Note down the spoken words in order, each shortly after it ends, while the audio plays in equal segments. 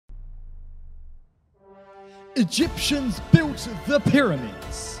Egyptians built the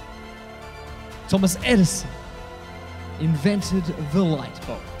pyramids. Thomas Edison invented the light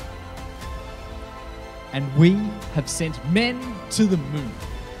bulb. And we have sent men to the moon.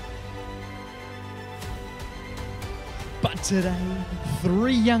 But today,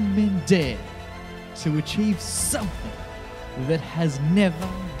 3 young men dare to achieve something that has never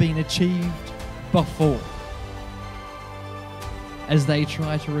been achieved before, as they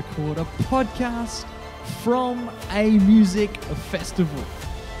try to record a podcast from a music festival.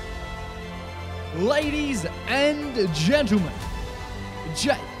 Ladies and gentlemen,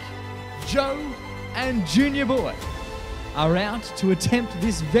 Jake, Joe, and Junior Boy are out to attempt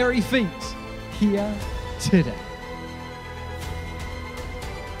this very feat here today.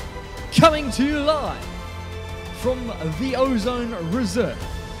 Coming to you live from the Ozone Reserve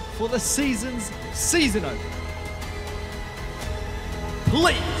for the season's season opener.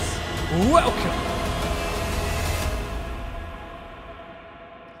 Please welcome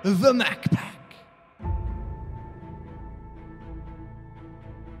the MacPack.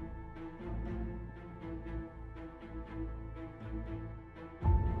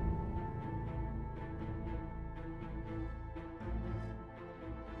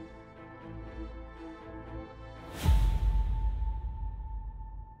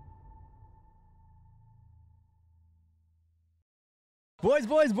 Boys!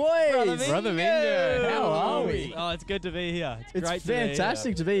 Brother Mingo, how are we? Oh, it's good to be here. It's great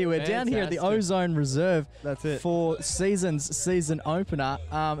fantastic to be here. We're down here at the Ozone Reserve. That's it. For season opener.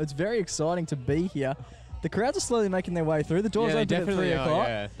 It's very exciting to be here. The crowds are slowly making their way through. The doors open at 3 o'clock.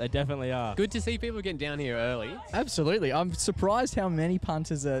 Yeah, they definitely are. Good to see people getting down here early. Absolutely. I'm surprised how many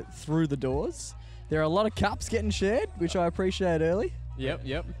punters are through the doors. There are a lot of cups getting shared, which I appreciate early.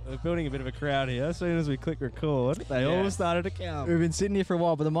 Yep. We're building a bit of a crowd here. As soon as we click record, they all started to count. We've been sitting here for a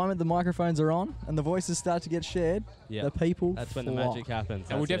while, but the moment the microphones are on and the voices start to get shared, the people That's when the flock. magic happens.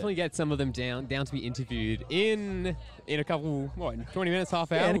 And we'll definitely get some of them down to be interviewed in a couple, 20 minutes,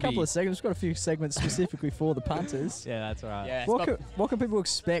 half hour? Yeah, in a couple of segments. We've got a few segments specifically for the punters. Yeah, that's right. Yeah, What can people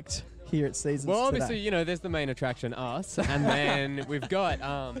expect here at Seasons well, today? obviously, there's the main attraction, us, and then we've got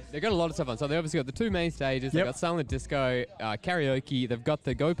they've got a lot of stuff on. So they obviously got the 2 main stages. They've got silent disco, karaoke. They've got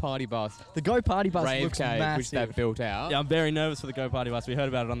the Go Party Bus. The Go Party Bus rave looks cave, massive. which they've built out. Yeah, I'm very nervous for the Go Party Bus. We heard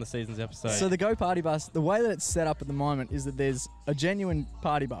about it on the season's episode. So the Go Party Bus, the way that it's set up at the moment is that there's a genuine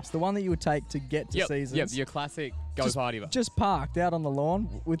party bus, the one that you would take to get to Seasons. Yep, your classic Party Bus. Just parked out on the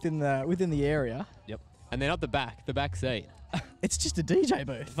lawn within the area. Yep. And then up the back seat. It's just a DJ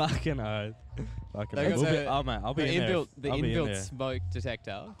booth. Fucking oath. They got I'll be in there. The inbuilt smoke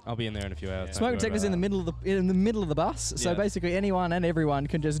detector. I'll be in there in a few hours. Smoke detector's in the middle of the bus, so basically anyone and everyone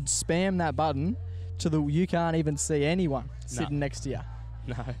can just spam that button you can't even see anyone sitting next to you.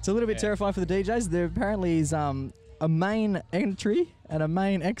 No. It's a little bit terrifying for the DJs. There apparently is a main entry and a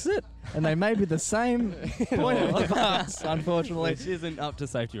main exit, and they may be the same point of the bus, unfortunately. Which isn't up to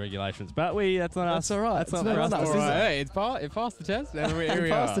safety regulations, but that's not us. That's all right. That's not for us. All right. Hey, it passed the test. And here we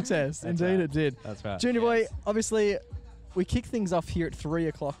passed are. the test. That's Indeed, right. it did. That's right. Junior Boy, obviously, we kick things off here at 3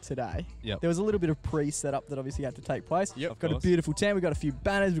 o'clock today. Yep. There was a little bit of pre-setup that obviously had to take place. Yep. We've got a beautiful tent. We've got a few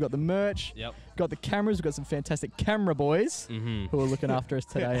banners. We've got the merch. Yep. We've got the cameras. We've got some fantastic camera boys who are looking after us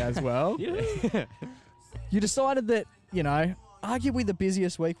today as well. Yeah. You decided that, arguably the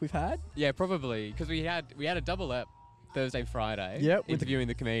busiest week we've had. Yeah, probably because we had a double ep Thursday, Friday. Yep, interviewing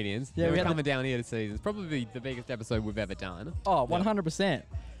the comedians. Yeah, we're coming down here to Seasons. Probably the biggest episode we've ever done. Oh, 100%.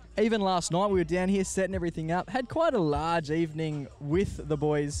 Even last night we were down here setting everything up. Had quite a large evening with the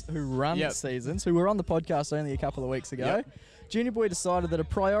boys who run Seasons, who were on the podcast only a couple of weeks ago. Yep. Junior Boy decided that a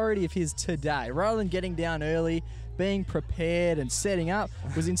priority of his today, rather than getting down early, being prepared and setting up,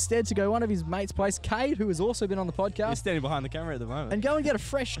 was instead to go one of his mates' place, Cade, who has also been on the podcast. You're standing behind the camera at the moment. And go and get a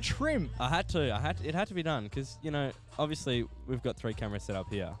fresh trim. I had to. It had to be done because, obviously we've got 3 cameras set up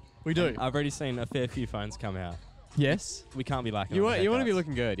here. We do. I've already seen a fair few phones come out. Yes. We can't be lacking You on the want to be haircuts.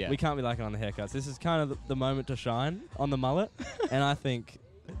 looking good, yeah. We can't be lacking on the haircuts. This is kind of the moment to shine on the mullet. And I think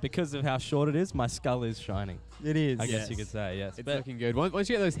because of how short it is, my skull is shining. It is. I guess you could say, yes. It's looking good. Once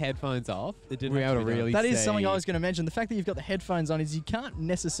you get those headphones off, It did we're have able to to be done. really That is see. something I was going to mention. The fact that you've got the headphones on is you can't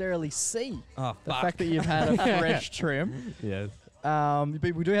necessarily see Oh, the fuck. fact that you've had a fresh trim. Yes.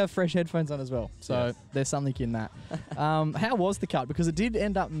 But we do have fresh headphones on as well, so Yes. there's something in that. How was the cut? Because it did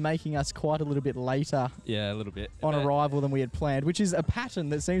end up making us quite a little bit later Yeah, a little bit. on arrival than we had planned, which is a pattern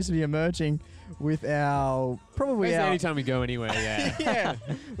that seems to be emerging with our Basically, anytime we go anywhere, yeah. yeah.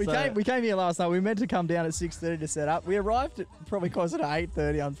 We came here last night. We were meant to come down at 6:30 to set up. We arrived at probably closer to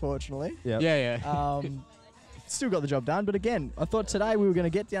 8:30, unfortunately. Yep. Yeah. still got the job done. But again, I thought today we were going to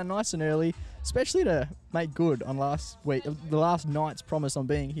get down nice and early, especially to make good on the last night's promise on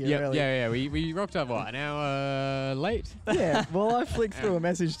being here early. Yeah. We rocked up, an hour late? Yeah, well, I flicked through a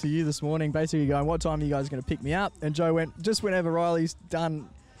message to you this morning basically going, what time are you guys going to pick me up? And Joe went, just whenever Riley's done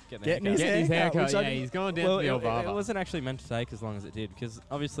getting his haircut. Yeah, he's gone down to the old barber. It wasn't actually meant to take as long as it did because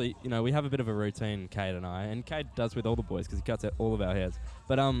obviously, we have a bit of a routine, Cade and I, and Cade does with all the boys because he cuts out all of our hairs.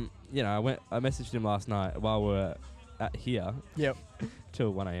 But, I messaged him last night while we were at here. Yep.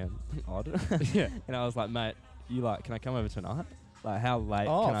 Till 1 a.m. Odd. Yeah. And I was like, mate, can I come over tonight? Like, how late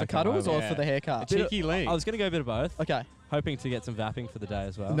can I for come cuddles over? or for the haircut? A cheeky link. I was going to go a bit of both. Okay. Hoping to get some vapping for the day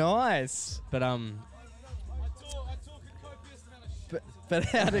as well. Nice. But, But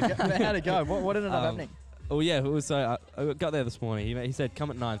how'd it go? What ended up happening? Oh yeah, it was. I got there this morning. He said come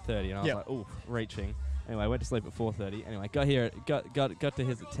at 9:30, and I was like, ooh, reaching. Anyway, I went to sleep at 4:30. Anyway, got to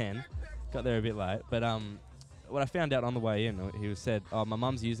his at 10. Got there a bit late, but what I found out on the way in, he said, "Oh, my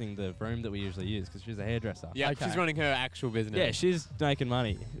mum's using the room that we usually use because she's a hairdresser." Yeah, okay. She's running her actual business. Yeah, she's making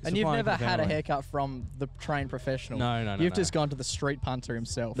money. And you've never had a family. haircut from the trained professional. No. You've just gone to the street punter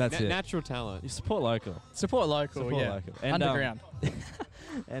himself. That's it. Natural talent. You support local. Support local. Support Yeah. local. And, Underground.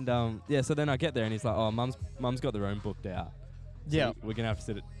 And yeah, so then I get there and he's like, "Oh, mum's got the room booked out. So Yeah. we're gonna have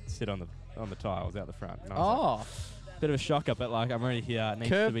to sit on the tiles out the front." And I was like, Oh. bit of a shocker, but like I'm already here. It needs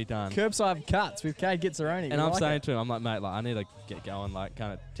to be done. Curbside cuts with Cade Gitzeroni. And I'm saying to him, I'm like, mate, like I need to get going like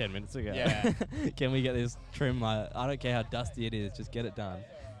kind of 10 minutes ago. Yeah. Can we get this trim? Like I don't care how dusty it is, just get it done.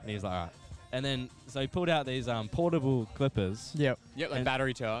 And he's like, all right. And then so he pulled out these portable clippers. Yep. Yep, like And-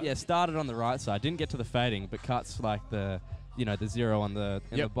 battery charge. Yeah, started on the right side. Didn't get to the fading, but cuts like the zero on the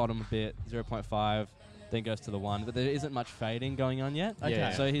in the bottom a bit, 0.5. Then goes to the 1, but there isn't much fading going on yet. Okay.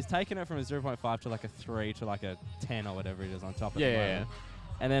 Yeah. So he's taken it from a 0.5 to like a 3 to like a 10 or whatever it is on top of Yeah.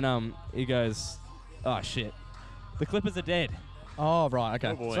 And then he goes, oh shit, the clippers are dead. Oh, right. Okay.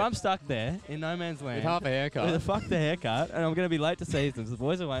 Oh, boy. So I'm stuck there in no man's land With half a haircut. with a fucked haircut, and I'm going to be late to seasons. The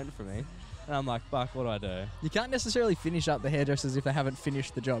boys are waiting for me. And I'm like, fuck, what do I do? You can't necessarily finish up the hairdressers if they haven't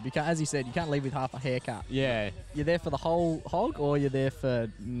finished the job. You can't, as you said, you can't leave with half a haircut. Yeah. You're there for the whole hog, or you're there for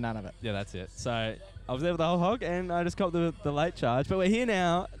none of it. Yeah, that's it. So I was there with the whole hog, and I just copped the late charge. But we're here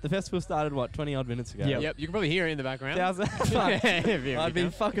now. The festival started, 20 odd minutes ago? Yep. You can probably hear it in the background. I'd be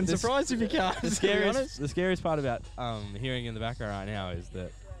fucking surprised if you can't. The scariest part about hearing in the background right now is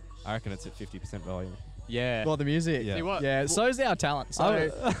that I reckon it's at 50% volume. Yeah. Well, the music. Yeah. See what? Yeah, so's our talent.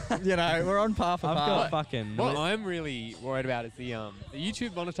 So, we're on par for I've par. got fucking... What I'm really worried about is the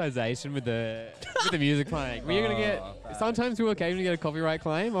YouTube monetization with the music playing. We're gonna get sometimes we'll occasionally get a copyright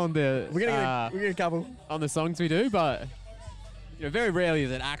claim on the We're gonna get a couple. on the songs we do, but very rarely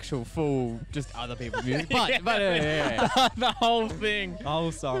is it actual full just other people's music. But The whole thing.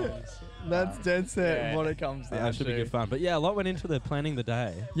 whole songs. That's dead set Yeah. what it comes down That should be good fun. But yeah, a lot went into the planning the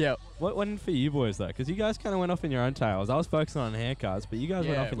day. Yeah. What went in for you boys though? Because you guys kind of went off in your own tails. I was focusing on haircuts, but you guys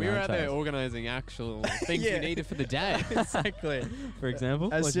went off in we your were own out there tails. organising actual things Yeah. we needed for the day. Exactly. For example,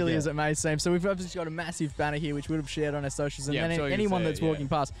 As what'd you silly get? as it may seem. So we've obviously got a massive banner here, which we would have shared on our socials. And Yeah, I'm then sure you anyone say that's it, yeah. walking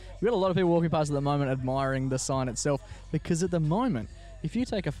past, we've got a lot of people walking past at the moment admiring the sign itself. Because at the moment, if you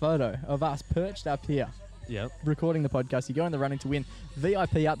take a photo of us perched up here, Yep. recording the podcast, you go in the running to win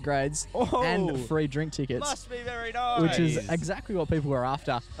VIP upgrades and free drink tickets. Must be very nice. Which is exactly what people were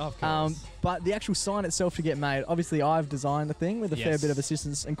after. Of course. But the actual sign itself to get made, obviously I've designed the thing with a fair Yes. bit of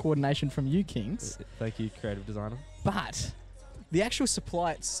assistance and coordination from you, Kings. Thank you, creative designer. But the actual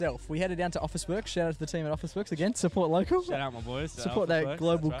supply itself, we headed down to Officeworks. Shout out to the team at Officeworks again. Support local. Shout out my boys. Support that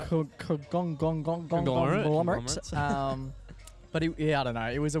global conglomerate. But I don't know.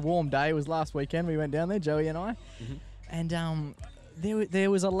 It was a warm day. It was last weekend. We went down there, Joey and I. Mm-hmm. And there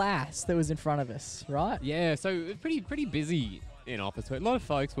was a lass that was in front of us, right? Yeah, so it was pretty busy in office work. A lot of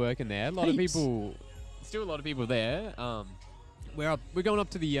folks working there. A lot of Heaps. people, still a lot of people there. We're going up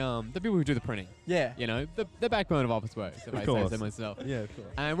to the people who do the printing. Yeah. The backbone of office work. If I say course. so myself. Yeah, of course.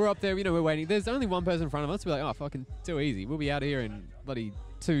 And we're up there. We're waiting. There's only one person in front of us. We're like, oh, fucking too easy. We'll be out here in bloody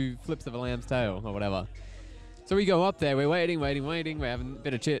 2 flips of a lamb's tail or whatever. So we go up there, we're waiting, we're having a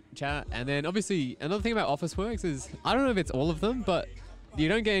bit of chat, and then obviously another thing about Officeworks is, I don't know if it's all of them, but you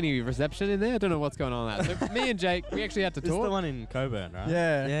don't get any reception in there. I don't know what's going on with that. So me and Jake, we actually had to This is talk. the one in Coburn, right?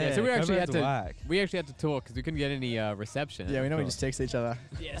 Yeah. Yeah, so we actually had Coburn's to whack. talk because we couldn't get any reception. Yeah, we know we course. just text each other.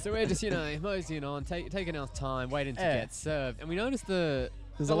 Yeah, so we're just, moseying on, taking our time, waiting to Yeah. get served. And we noticed there's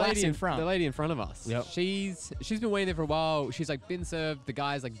a lass in front. The lady in front of us. Yep. She's been waiting there for a while. She's like been served. The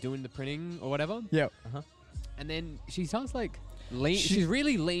guy's like doing the printing or whatever. Yeah. And then she starts she's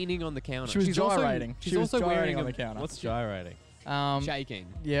really leaning on the counter. She was she's gyrating. Also, she's She was also gyrating wearing on the counter. What's gyrating? Shaking.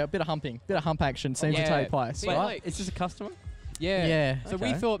 Yeah, a bit of humping, bit of hump action seems to take place, See, right? like- Is this a customer? Yeah. Yeah. So we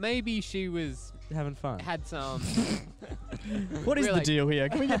Okay. thought maybe she was Having fun. had some. What is we're the like- deal here?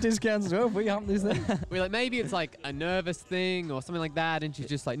 Can we get discounts as well if we hump this thing? We're like, maybe it's like a nervous thing or something like that, and she's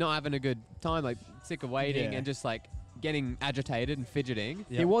just like not having a good time, like sick of waiting Yeah. and just like getting agitated and fidgeting.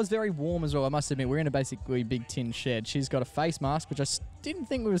 Yep. It was very warm as well, I must admit. We're in a basically big tin shed. She's got a face mask, which I didn't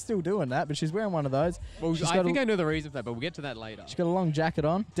think we were still doing that, but she's wearing one of those. Well, She's I got think a- I know the reason for that, but we'll get to that later. She's got a long jacket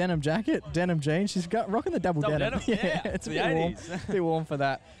on, denim jacket, denim jeans. She's got rocking the double denim. Yeah, it's a the bit warm. 80s. A bit warm for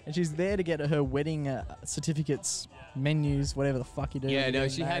that. And she's there to get her wedding certificates, menus, whatever the fuck you do. Yeah, when no, you're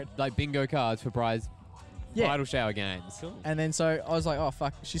she married. had like bingo cards for prize Yeah. bridal shower games. Cool. And then so I was like, oh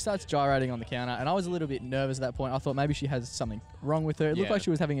fuck. She starts gyrating on the counter, and I was a little bit nervous at that point. I thought maybe she has something wrong with her. It looked Yeah. like she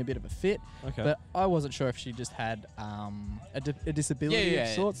was having a bit of a fit, Okay. but I wasn't sure if she just had a disability Yeah, of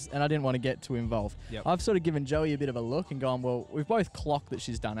yeah. sorts, and I didn't want to get too involved. Yep. I've sort of given Joey a bit of a look and gone, well, we've both clocked that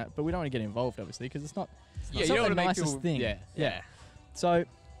she's done it, but we don't want to get involved, obviously, because it's not. Yeah, It's you not don't the want to make nicest people. thing. Yeah. Yeah. So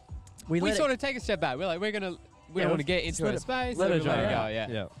we We let sort it, of take a step back. We're like, we Yeah, don't want to get just into let her it- space. Let so her we dry go. out.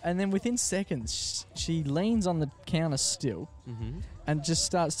 Yeah. and then within seconds, she leans on the counter still Mm-hmm. and just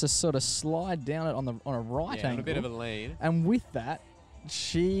starts to sort of slide down it on a right Yeah, on angle. a bit of a lean. And with that,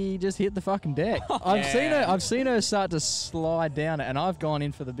 she just hit the fucking deck. I've seen her start to slide down it, and I've gone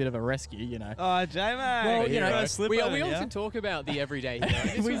in for the bit of a rescue, you know. Oh, J-Mate. Well, you know, We often talk about the everyday hero.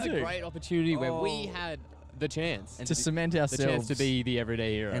 This We was do. a great opportunity where we Oh. had the chance. To cement The ourselves. chance to be the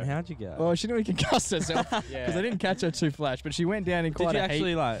everyday hero. And how'd you go? Well, she didn't really concuss herself because Yeah. I didn't catch her too flash, but she went down in Did quite you a actually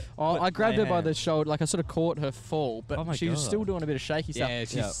heat. like? Oh, put I grabbed my her by the hand? shoulder, like I sort of caught her fall, Oh my but she was God. still doing a bit of shaky stuff. Yeah,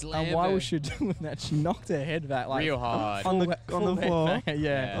 she Yeah. slammed And why her was she doing that? She knocked her head back like real hard. On the- full on the head floor? banger,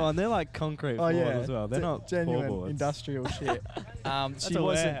 yeah. Oh, and they're like concrete Oh floors yeah, as well. They're not genuine floorboards. industrial shit. She a wasn't.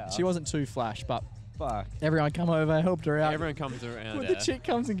 warehouse. She wasn't too flash, but Fuck. everyone come over, helped her out. Everyone comes around When her. the chick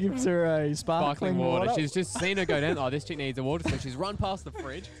comes and gives her a Sparkling water. She's just seen her go down. Oh, this chick needs a water. So she's run past the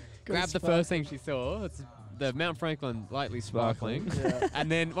fridge, grabbed the first thing she saw. It's the Mount Franklin lightly sparkling. Yeah.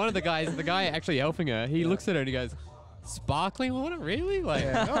 And then one of the guy actually helping her, he looks at her and he goes, "Sparkling water? Really? Like,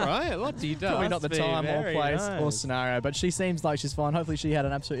 all right, what do you do?" Probably not the Must be time or very place or nice. scenario, but she seems like she's fine. Hopefully, she had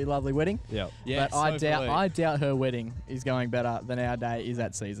an absolutely lovely wedding. Yep. Yeah, but I so doubt her wedding is going better than our day is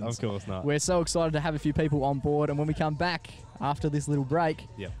at Seasons. Of course not. We're so excited to have a few people on board, and when we come back after this little break,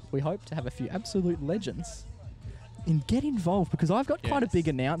 Yep. we hope to have a few absolute legends and get involved because I've got quite a Yes. big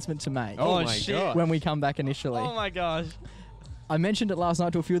announcement to make Oh Oh, my shit. God. when we come back initially. Oh my gosh. I mentioned it last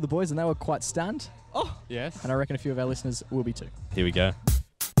night to a few of the boys, and they were quite stunned, Oh. Yes. and I reckon a few of our listeners will be too. Here we go.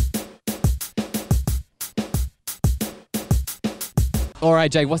 All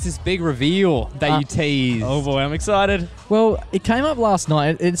right, Jake, what's this big reveal that you teased? Oh boy, I'm excited. Well, it came up last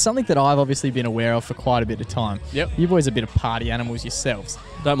night. It's something that I've obviously been aware of for quite a bit of time. Yep. You boys are a bit of party animals yourselves.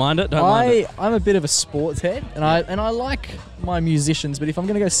 Don't mind it. Don't mind it. I'm a bit of a sports head, and I like my musicians. But if I'm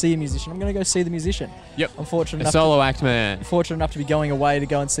going to go see a musician, I'm going to go see the musician. Yep. I'm fortunate A enough, solo act man. fortunate enough to be going away to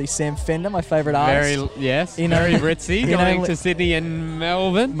go and see Sam Fender, my favourite artist. Yes. In Very only- ritzy. in Going only- to Sydney and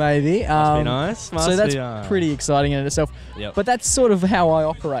Melbourne. Maybe. Must be nice. Must so that's be nice. pretty exciting in itself. Yep. But that's sort of how I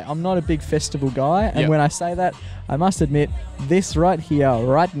operate. I'm not a big festival guy, and Yep. when I say that, I must admit, this right here,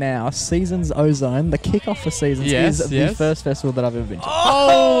 right now, Seasons Ozone, the kickoff for Seasons, Yes, is the yes. first festival that I've ever been to.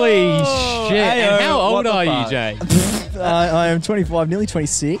 Holy shit. Ayo, And how what old the are you, fuck? Jake? I am 25, nearly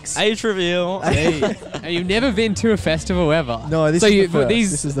 26. Age reveal. And you've never been to a festival ever. No, this so is you, the first.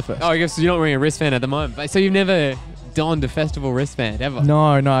 These, This is the first. Oh, I guess you're not wearing a wristband at the moment. But so you've never donned a festival wristband ever? No,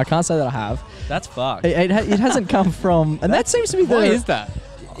 I can't say that I have. That's fucked. It hasn't come from, and that seems to be the. Why is that?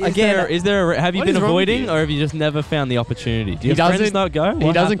 Is there have you What been is wrong with avoiding, you? or have you just never found the opportunity? Do He your friends doesn't- not go? He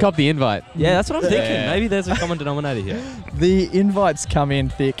What doesn't happened? cop the invite. Yeah, that's what I'm thinking. Yeah. Maybe there's a common denominator here. The invites come in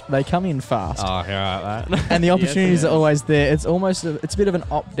thick. They come in fast. Oh, here, right. And the opportunities Yes, are always there. It's almost it's a bit of an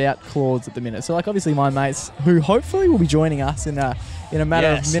opt-out clause at the minute. So, like, obviously, my mates who hopefully will be joining us in a matter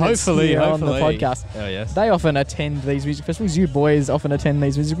Yes, of minutes hopefully, here on the hopefully. podcast. Oh yes. They often attend these music festivals. You boys often attend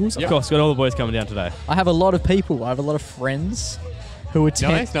these musicals. Of course, got all the boys coming down today. I have a lot of people. I have a lot of friends who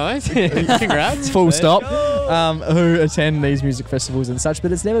attend. Nice. Congrats. Full Let's stop. go. Who attend these music festivals and such,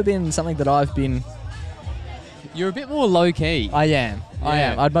 but it's never been something that I've been. You're a bit more low key. I am.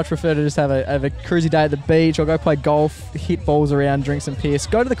 Yeah. I'd much prefer to just have a cruisy day at the beach, or go play golf, hit balls around, drink some piss,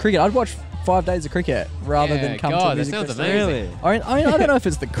 go to the cricket. I'd watch 5 days of cricket rather Yeah, than come God, to a that music sounds festival. amazing. Really? I mean, I don't know if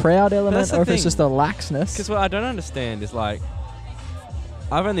it's the crowd element That's the or if it's thing. just the laxness. Because what I don't understand is like,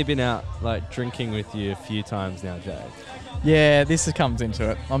 I've only been out like drinking with you a few times now, Jay. Yeah, this comes into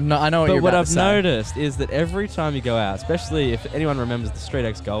it. I know what But you're what about I've to say. noticed is that every time you go out, especially if anyone remembers the Street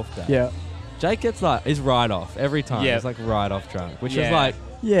X Golf Day, Yeah. Jake gets like his ride off every time. Yeah. He's like ride off drunk, which Yeah. is like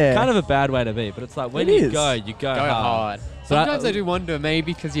kind of a bad way to be. But it's like when you go hard. Sometimes I do wonder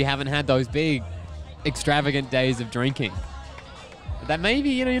maybe because you haven't had those big, extravagant days of drinking. That maybe,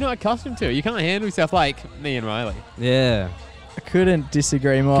 you're not accustomed to. You can't handle yourself like me and Riley. Yeah. I couldn't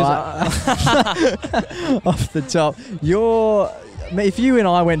disagree more. Off the top, if you and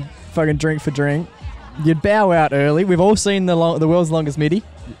I went fucking drink for drink, you'd bow out early. We've all seen the world's longest midi.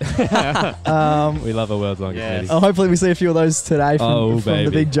 We love a world's longest midi. Hopefully we see a few of those today from the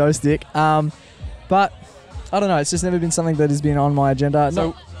big Joe stick. But I don't know. It's just never been something that has been on my agenda.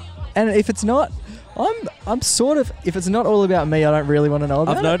 So, and if it's not, I'm sort of, if it's not all about me, I don't really want to know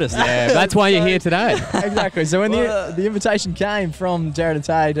about it. I've noticed. Yeah, that's why you're here today. Exactly. So when the invitation came from Jared and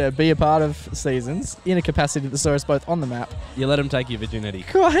Tay to be a part of Seasons in a capacity that saw us both on the map, You let him take your virginity.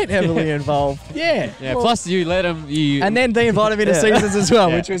 quite heavily involved. Yeah. Yeah. Well, Plus, you let him. and then they invited me to Seasons as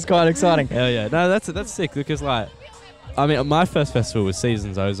well, which was quite exciting. Hell yeah. No, that's sick because like, I mean, my first festival was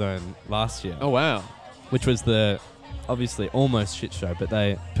Seasons Ozone last year. Oh wow. Which was the obviously almost shit show, but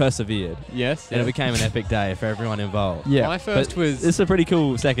they persevered. Yes. And it became an epic day for everyone involved. Yeah. My first was. It's a pretty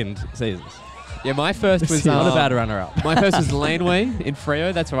cool second Seasons. Yeah, my first was. Not a bad runner-up. My first was Laneway in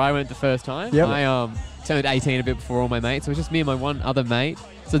Freo. That's where I went the first time. Yep. I turned 18 a bit before all my mates. So it was just me and my one other mate.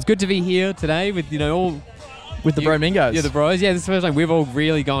 So it's good to be here today with all. With the Bromingos. Yeah, the bros. Yeah, this is the first time we've all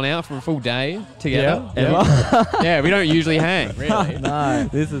really gone out for a full day together. Yeah. Yeah, we don't usually hang, really. No.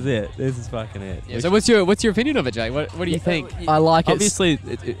 This is it. This is fucking it. Yeah, so what's your opinion of it, Jake? What do you think? I like it. Obviously,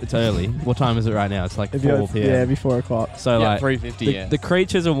 it's early. What time is it right now? It's like 4 p.m. Yeah, be 4 o'clock. So Yeah, like 3:50. the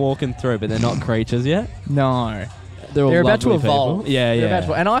creatures are walking through, but they're not creatures yet. No. They're all They're about to lovely evolve. people. Yeah, They're yeah. about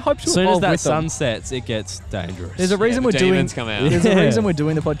to, and I hope to As soon as evolve that with sun them. sets, it gets dangerous. There's a reason we're the doing. demons come out. There's a Yeah. reason we're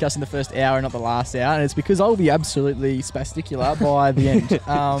doing the podcast in the first hour, not the last hour, and it's because I'll be absolutely spasticular by the end.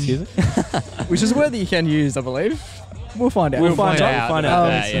 Excuse me? Which is a word that you can use, I believe. We'll find out. We'll find out. Find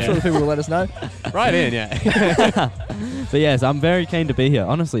out. I'm sure the people will let us know. Right in, yeah. But yes, I'm very keen to be here.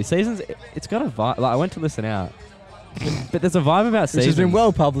 Honestly, Seasons, it's got a vibe. Like I went to listen out, but there's a vibe about Which Seasons. has been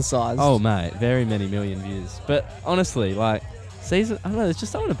well publicised. Oh mate, very many million views. But honestly, like Season, I don't know. There's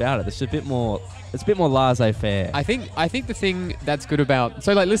just something about it. It's a bit more. It's a bit more laissez-faire. I think the thing that's good about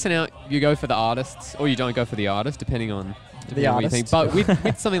listen out, you go for the artists or you don't go for the artist, depending on what you think. artist. But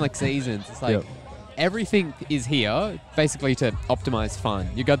with something like Seasons, it's like. Yep. Everything is here basically to optimize fun.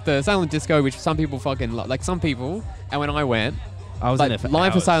 You got the silent disco, which some people fucking like. Some people, and when I went, I was in there for line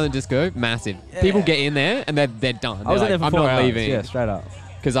for hours. silent disco, massive. People get in there and they're done. I was in there for I'm 4 not hours. leaving. Yeah, straight up.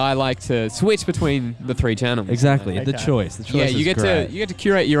 Because I like to switch between the 3 channels. Exactly. Okay. The choice. The choice. Yeah, is you get great. to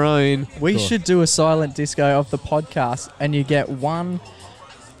curate your own. We Cool. should do a silent disco of the podcast, and you get one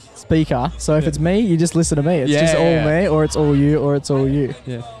speaker. So if it's me, you just listen to me. It's just all me, or it's all you, or it's all you.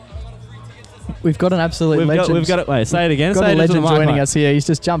 Yeah. We've got an absolute legend. We've got it. Wait, say it again. Got Say a it into the legend mic, joining mate. us here. He's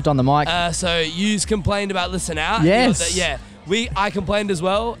just jumped on the mic. So you's complained about Listen Out. Yes. Yeah. I complained as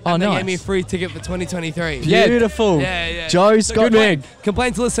well. Oh, and they nice. gave me a free ticket for 2023. Yeah. Beautiful. Yeah. Joe's So got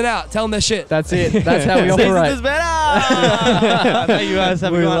complain to Listen Out. Tell them their shit. That's it. That's how we Seasons operate. is better. Thank you guys.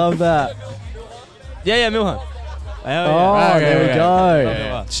 Have a We good one. love that. Yeah, Milhan. Hell Oh, yeah. there we yeah, go.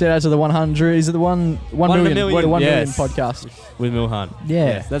 yeah. Shout out to the 100. Is it the 1 One in a million? million, The 1 million yes. podcast. With Milhan. Yeah.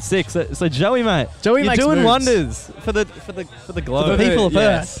 Yes, that's sick. So Joey, mate. Joey you're makes doing moves. wonders for the globe. the people of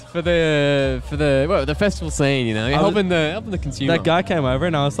Perth. For the festival scene, You're helping the consumer. That guy came over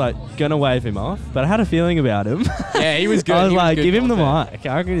and I was like gonna wave him off, but I had a feeling about him. Yeah, he was good. I was He like, good give him the content.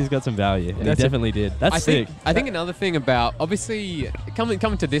 mic. I reckon he's got some value, and he That's it. definitely did. That's sick. I think another thing about obviously coming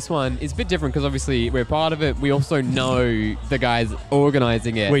to this one is a bit different because obviously we're part of it. We also know the guys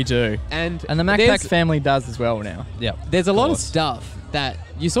organising it. We do. and And the there's- MacPack family does as well now. Yeah. There's a lot of course. stuff that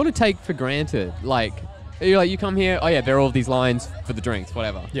you sort of take for granted. Like you come here, oh yeah, there are all these lines for the drinks,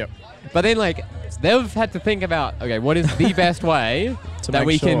 whatever. Yep. But then they've had to think about, okay, what is the best way To that make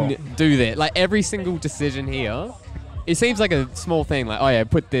we sure. can do that? Like every single decision here, it seems like a small thing. Like, oh yeah,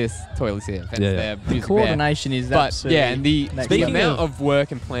 put this toilets here, fence Yeah, yeah. there, music there. Coordination is But absolutely yeah, and the next Speaking level. amount of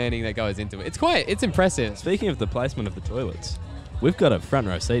work and planning that goes into it, it's impressive. Speaking of the placement of the toilets, we've got a front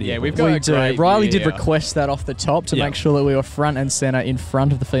row seat here. Yeah, we've boys. got We a do. great Riley view, did yeah. request that off the top to Yeah. make sure that we were front and center in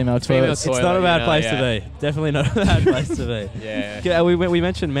front of the female toilets. It's not a toilet, bad you know, place yeah. to be. Definitely not a bad place to be. Yeah. Yeah, we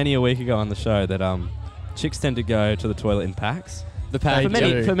mentioned many a week ago on the show that chicks tend to go to the toilet in packs. The They pack.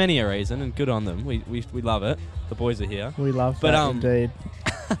 do. For many a reason, and good on them. We love it. The boys are here. We love But, that indeed.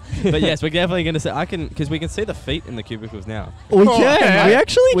 But yes, we're definitely going to say, because we can see the feet in the cubicles now. We can. We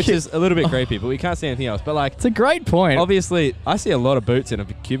actually Which can. is a little bit creepy, but we can't see anything else. But like, It's a great point. obviously, I see a lot of boots in a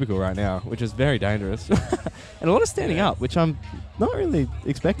cubicle right now, which is very dangerous. And a lot of standing up, which I'm not really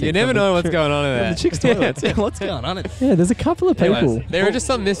expecting. You never from the know what's chi- going on in from there. the chicks' toilets. Yeah, what's going on? Yeah, there's a couple of people. Anyways. There are just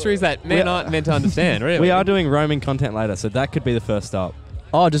some mysteries that men aren't meant to understand, really. We are doing roaming content later, so that could be the first stop.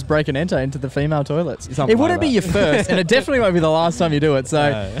 Oh, just break and enter into the female toilets. Something It wouldn't like be your first, and it definitely won't be the last time you do it. So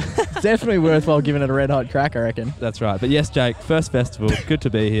No. it's definitely worthwhile giving it a red hot crack, I reckon. That's right. But yes, Jake, first festival. Good to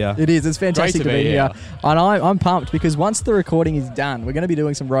be here. It is. It's fantastic to to be be here. here. And I'm pumped because once the recording is done, we're going to be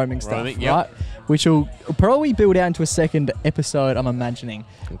doing some roaming stuff, Roaming, yep. right? Which will probably build out into a second episode, I'm imagining,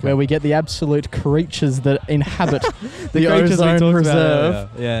 where we get the absolute creatures that inhabit the creatures we ozone talked reserve. about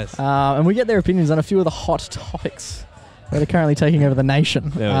earlier. Yes. And we get their opinions on a few of the hot topics that are currently taking over the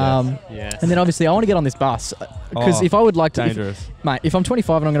nation. There we go. Yes. And then obviously I want to get on this bus because Oh, if I would like to, Dangerous. mate, if I'm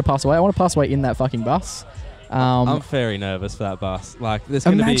 25 and I'm going to pass away, I want to pass away in that fucking bus. I'm very nervous for that bus. Like, there's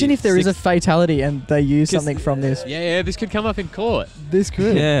going to be Imagine if there is a fatality and they use 'Cause- something from this. Yeah, this could come up in court. This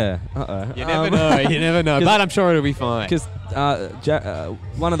could. Yeah. Uh-oh. You never know. You never know. 'cause- But I'm sure it'll be fine. Because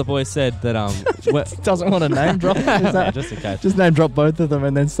one of the boys said that Doesn't want to name drop. Is yeah, that- just in case. just name drop both of them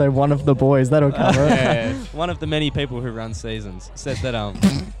and then say one of the boys. That'll cover it. Yeah. One of the many people who run seasons said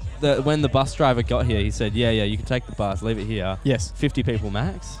that when the bus driver got here, he said, yeah, you can take the bus, leave it here. Yes. 50 people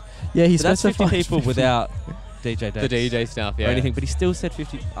max. Yeah, he So that's 50 specified people without DJ decks The DJ stuff, yeah. or anything. But he still said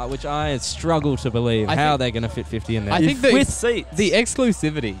 50, which I struggle to believe I how think- they're going to fit 50 in there. I think the- with seats. The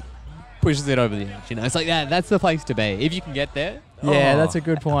exclusivity pushes it over the edge. You know, it's like that's the place to be. If you can get there. Yeah, Oh. that's a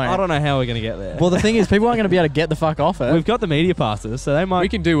good point. I don't know how we're going to get there. Well, the thing is, people aren't going to be able to get the fuck off it. We've got the media passes, so they might. We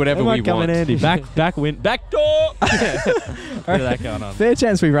can do whatever they might we come want. in handy. Back door. Bit of that going on. Fair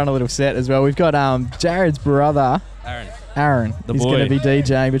chance we run a little set as well. We've got Jared's brother, Aaron. The He's boy. going to be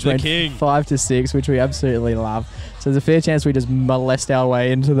DJing king. between 5 to 6, which we absolutely love. So there's a fair chance we just molest our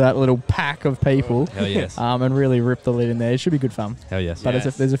way into that little pack of people Hell yes. and really rip the lid in there. It should be good fun. Hell yes. But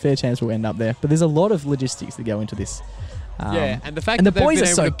Yes. there's a fair chance we'll end up there. But there's a lot of logistics that go into this. Yeah, and the fact And the that they've boys been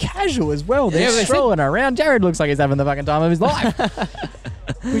are able so to- casual as well. They're Yeah, they said- strolling around. Jared looks like he's having the fucking time of his life.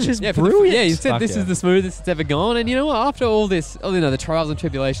 Which is Yeah, brilliant. yeah, you said Fuck this yeah. is the smoothest it's ever gone, and you know what? After all this, the trials and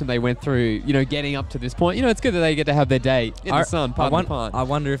tribulation they went through, getting up to this point, it's good that they get to have their day in the sun. Pardon the pun. I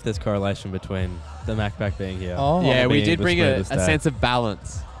wonder if there's correlation between the MacPack being here. Oh. Yeah, we being did the bring a smoothest day. sense of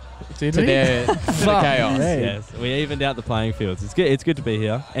balance Did to we? their Fuck chaos. me. Yes, we evened out the playing fields. It's good. It's good to be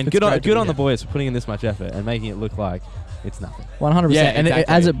here, and It's good on great to be the here. boys for putting in this much effort and making it look like it's nothing. 100%. Yeah, And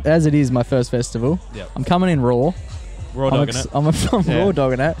exactly. as it is my first festival, Yep. I'm coming in raw. Raw I'm, dogging it. I'm Yeah. raw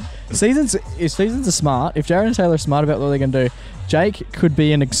dogging it. If seasons are smart, if Jared and Taylor are smart about what they're going to do, Jake could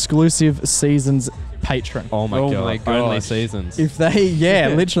be an exclusive seasons patron. Oh my Oh god! my Only gosh. seasons. If they,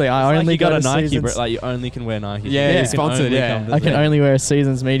 literally, I It's like only you got go a to Nike, seasons. like you only can wear Nike. Yeah, You you're can sponsored, only yeah. come to I the can thing. only wear a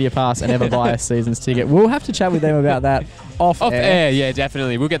seasons media pass and never buy a seasons ticket. We'll have to chat with them about that off Off air, yeah,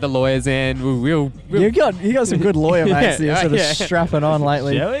 definitely. We'll get the lawyers in. We'll You got some good lawyer mates that you're Yeah, sort of yeah. strapping on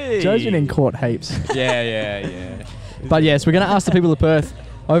lately. Joey. Joe's been in court heaps. yeah. But yes, we're going to ask the people of Perth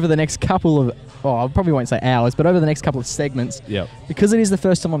over the next couple of, I probably won't say hours, but over the next couple of segments, Yep. because it is the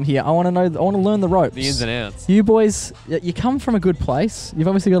first time I'm here, I want to learn the ropes. The ins and outs. You boys, you come from a good place. You've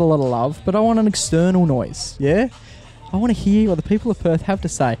obviously got a lot of love, but I want an external noise. Yeah, I want to hear what the people of Perth have to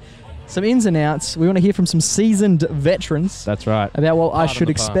say. Some ins and outs. We want to hear from some seasoned veterans That's right. about what I Pardon should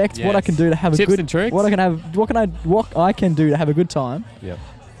the pun. expect, what I Yes. can do to have a Tips good, and tricks. what I can do to have a good time, Yep.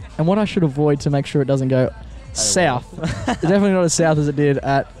 and what I should avoid to make sure it doesn't go south. Definitely not as south as it did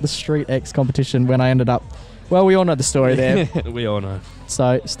at the Street X competition when I ended up. Well, we all know the story there. We all know.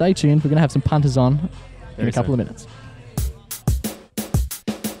 So stay tuned. We're going to have some punters on in Very a couple soon. of minutes.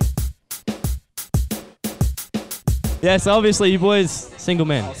 Yes, obviously you boys, single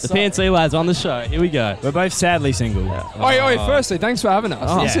men. The PNC Lads on the show. Here we go. We're both sadly single. Oi, firstly, thanks for having us.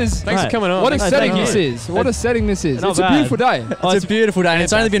 Oh, This yeah. is Thanks Right. for coming on. what a No, setting thank this you. is. What a setting this is. Not It's a bad. beautiful day. It's a beautiful day, and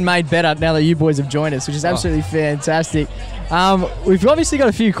it's only been made better now that you boys have joined us, which is absolutely fantastic. We've obviously got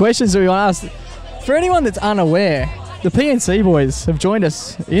a few questions that we want to ask. For anyone that's unaware, the PNC boys have joined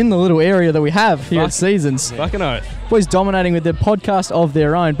us in the little area that we have here at Seasons. Fucking oath. Boys dominating with their podcast of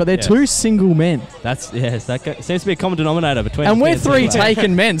their own, but they're Yes. two single men. That seems to be a common denominator between. And the we're PNC three Lads.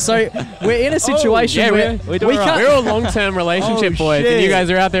 taken men, so we're in a situation yeah, where we're doing right. We're all long-term relationship Oh, boys, shit. and you guys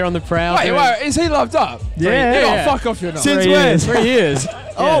are out there on the prowl. Wait, is he loved up? Yeah. Oh, fuck off, you're not. Since 3 when? years. 3 years.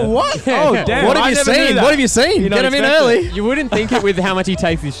 Oh, what? Oh, Damn, what have I you never knew seen? that. What have you seen? You're Get not him in expecting early. You wouldn't think it with how much he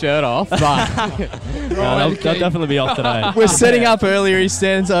takes his shirt off, but No, they'll definitely be off today. We're setting up earlier. He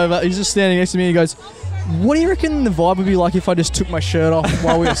stands over. He's just standing next to me. And he goes, what do you reckon the vibe would be like if I just took my shirt off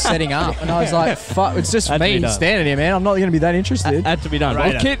while we were setting up? And I was like, fuck, it's just Had to be me done. standing here, man. I'm not going to be that interested. Had to be done.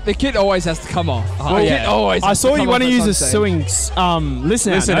 Well, the kit always has to come off. Oh, The yeah. kit always I has to saw come you off want to at use a some stage. suing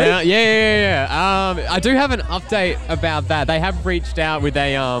listen Listen out. out. Yeah. I do have an update about that. They have reached out with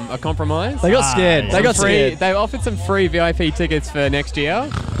a compromise. They got scared. yeah. They got free. scared. They've offered some free VIP tickets for next year,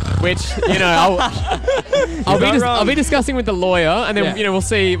 which I'll be discussing with the lawyer, and then we'll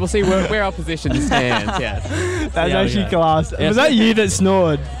see where our position stands. Yes. That's Yeah, actually okay. class. Yeah, Was so- that you that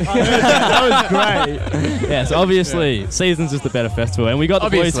snored? That was great. Yeah, so obviously, Seasons is the better festival, and we got the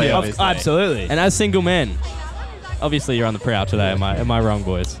Obviously, boys here. obviously. Absolutely. And as single men, obviously you're on the prowl today. Am I wrong,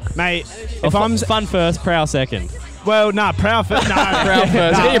 boys? Mate, Or if I'm... fun first, prowl second. Well, proud first. Proud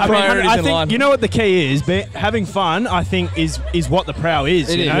first. Get your priorities I in think, line. you know what the key is? Having fun, I think, is what the prowl is.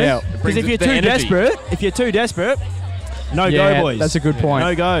 It you is. know? Yeah. Because brings if you're the too energy. desperate, no Yeah, go, boys. that's a good point.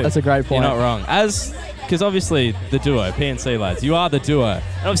 No go. That's a great point. You're not wrong. Because obviously the duo, PNC Lads, you are the duo. And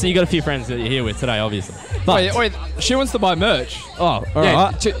obviously you got a few friends that you're here with today, obviously. But Wait, she wants to buy merch. oh, all Yeah,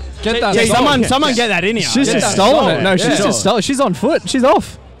 right. get that. Yeah, sold. someone get that in here. She's Yeah. just stolen it. No, she's Yeah. just stolen. She's on foot. She's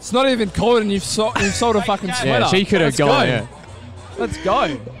off. It's not even cold, and you've sold a fucking sweater. Yeah, she could have Let's gone. go. Yeah. Let's go.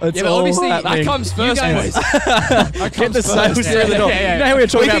 It's Yeah, but all obviously that happening. That comes first, guys- boys. That Get the comes sales first. through the door. Yeah. You know how we were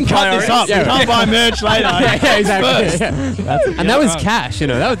talking We can about cut this up. priorities? We can't buy merch later. Yeah, exactly. That's, And that was cash,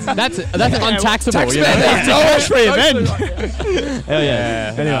 that's untaxable. You know? It's a cash-free event. hell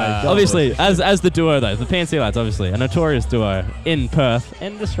yeah. Anyway, obviously, as the duo though, the PNC Lads, obviously a notorious duo in Perth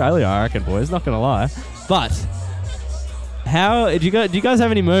and Australia, I reckon, boys. Not gonna lie, but. Do you guys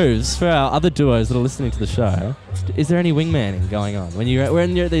have any moves for our other duos that are listening to the show? Is there any wingmaning going on when you're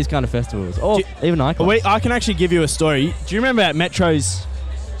at these kind of festivals, or even icons? I can actually give you a story. Do you remember at Metro's?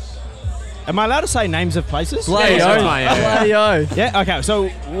 Am I allowed to say names of places? Bloody Yeah, oath. it's fine, yeah. Bloody oath. Yeah. Okay. So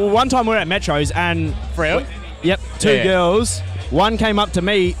one time we were at Metro's and Yep. Two Yeah. girls. One came up to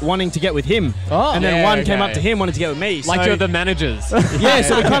me wanting to get with him, Oh. and then Yeah, one came okay. up to him wanting to get with me. Like so, you're the managers. yeah.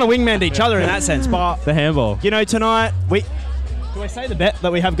 So we kind of wingmanned each other in that sense. But The handball. you know, tonight we. Do I say the bet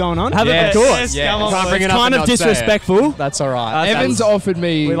that we have going on? Have it, Yes. of course. Yes, come on, Can't boys. bring it It's up kind and of not say it. disrespectful. That's all right. Evans offered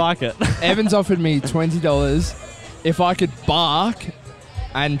me. We like it. Evans offered me $20 if I could bark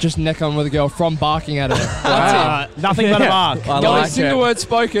and just neck on with a girl from barking at her. That's it. Nothing but a bark. I Not like a single it. word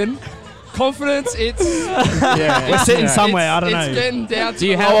spoken. Confidence, it's We're sitting somewhere. I don't it's know. getting down to Do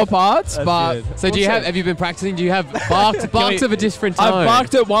you the have- lower parts, That's but good. So have you been practicing? Do you have barked of a different tone? I've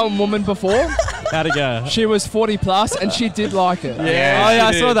barked at one woman before. How'd it go? She was 40 plus and she did like it. Yeah. Oh yeah,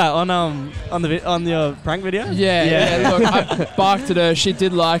 I she saw did. that on your prank video. Yeah. Look, I barked at her. She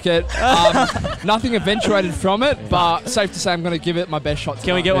did like it. Nothing eventuated from it, but safe to say I'm going to give it my best shot.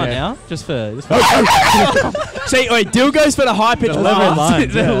 Can we get tonight. one now? Just for See, wait, Dill goes for the high pitch The level bark.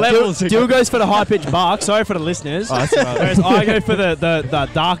 lines, yeah. Dill goes for the high pitch bark. Sorry for the listeners. Whereas I go for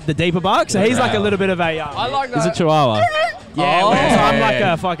the deeper bark. So he's like a little bit of a. I like Is that. it Chihuahua? Yeah, whereas I'm like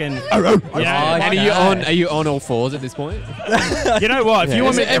a fucking. Yeah. And are you on all fours at this point? You know what? If you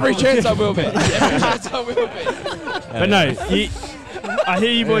want me, Every chance I will be. Every chance I will be. but no, I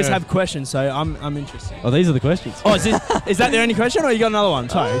hear you boys have questions, so I'm interested. Oh, these are the questions. Oh, is that the only question, or you got another one?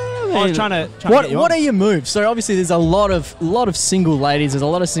 Sorry, I was trying to. What are your moves? So obviously there's a lot of single ladies. There's a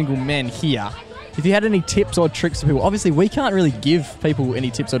lot of single men here. If you had any tips or tricks for people, obviously we can't really give people any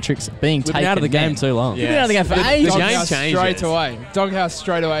tips or tricks being We've taken been out of the game men. too long. Yeah. We've been out of the game for The ages. game Doghouse changes. straight away. Doghouse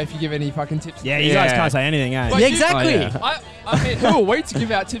straight away if you give any fucking tips. Yeah, you guys Yeah. can't say anything, eh? But Yeah, you- exactly. Oh, yeah. I mean, who are we to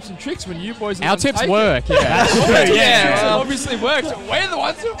give out tips and tricks when you boys are Our the ones tips taking work. it? Yeah. Yeah, well. it obviously works. We're the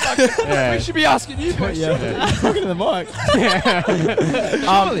ones who fucking. We should be asking you boys. Talking to the mic.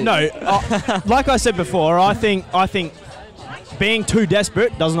 No, like I said before, I think being too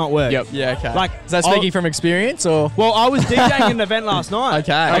desperate does not work. Yep. Yeah, okay. Like, is that speaking from experience or? Well, I was DJing an event last night.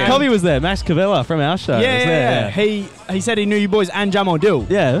 Okay. Covey was there. Max Cavella from our show. was Yeah. there, He said he knew you boys and Jamal Dill.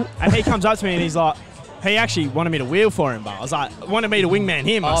 Yeah. And he comes up to me and he's like, he actually wanted me to wheel for him, but I was like, wanted me to wingman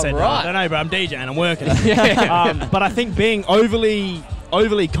him. I Oh, said, right. I don't know, bro, I'm DJing, I'm working. But I think being overly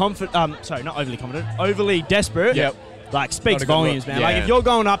confident, sorry, not overly confident, overly desperate, Yep. like speaks Not a good volumes, look. man. Like Yeah. if you're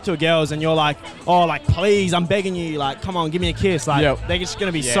going up to girls and you're like, oh, like please, I'm begging you, like come on, give me a kiss, like Yep. they're just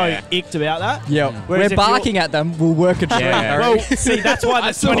gonna be so Yeah. icked about that. Yeah. Whereas We're if you're- barking at them. We'll work a treat. Yeah. Well, see, that's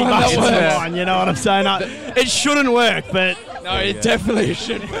why the 20 why bucks that is the works. line, you know what I'm saying? It shouldn't work, but No, it definitely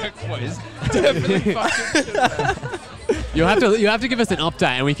should work, boys. Definitely fucking should work. You have to give us an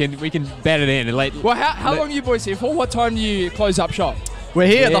update and we can bet it in and like. Well, how long are you boys here for? What time do you close up shop? We're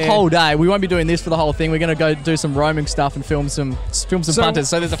here the whole day. We won't be doing this for the whole thing. We're going to go do some roaming stuff and film some punters.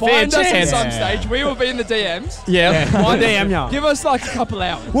 So there's a fair Find us at chance. some stage. We will be in the DMs. Yeah. DM ya. Give us like a couple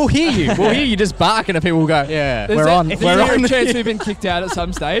hours. We'll hear you. We'll hear you just barking and people will go, Yeah. There's we're on. There's We're a on. chance we've been kicked out at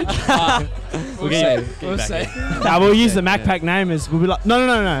some stage. We'll see. We'll see. Nah, we'll use the MacPack name as we'll be like, no.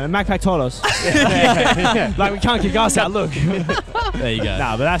 MacPack told us. Like we can't kick us out. Look. There you go.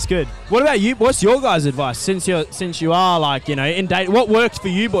 Nah, but that's good. What about you? What's your guys' advice since you are like in date? What worked for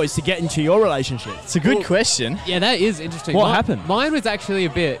you boys to get into your relationship? It's a good question. Yeah, that is interesting. What happened? Mine was actually a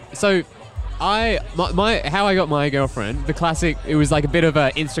bit. So, how I got my girlfriend, the classic. It was like a bit of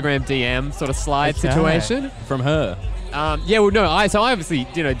a Instagram DM sort of slide situation. From her. Yeah, well, no, I obviously,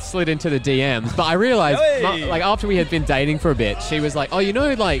 slid into the DMs, but I realized, like, after we had been dating for a bit, she was like, oh,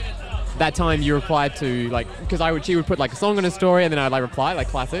 like, that time you replied to, like, because she would put, like, a song on a story, and then I'd, like, reply, like,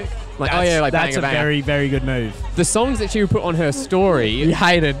 classic. Like, That's banger, a banger. very, very good move. The songs that she would put on her story... You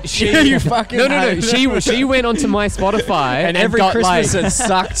hated. You fucking No. hated. She went onto my Spotify And every got, Christmas like, it's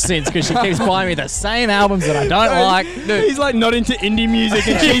sucked since because she keeps buying me the same albums that I don't like. He's like not into indie music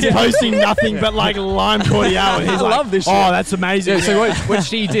and she's posting nothing but like Lime Cordial. And he's I like, love this shit. Oh, that's amazing. Yeah, so what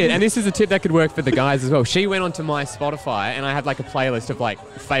she did, and this is a tip that could work for the guys as well. She went onto my Spotify, and I had like a playlist of like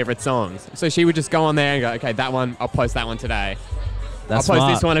favorite songs. So she would just go on there and go, okay, that one, I'll post that one today. That's I'll post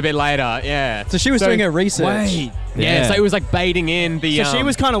smart. this one a bit later. Yeah. So she was doing her research. Wait. Yeah. So it was like baiting in the. So she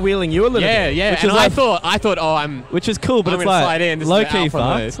was kind of wheeling you a little bit. Yeah. Which And is I like- thought, oh, I'm. Which is cool, but I'm it's gonna like slide in. This is low the key alpha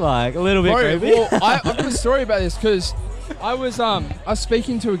fucked. move. Like a little bit Bro, creepy. well, I've got a story about this because I was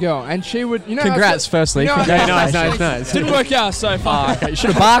speaking to a girl and she would, how Congrats, firstly. No, Congratulations. Nice. Didn't work out so far. You should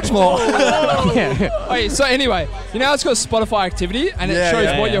have barked more. Wait, so anyway, it's got Spotify activity and it Yeah, shows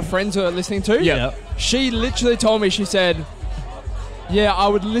yeah, what yeah. your friends are listening to. Yep. She literally told me, she said, yeah, I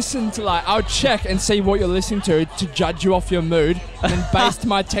would listen to I would check and see what you're listening to judge you off your mood and then based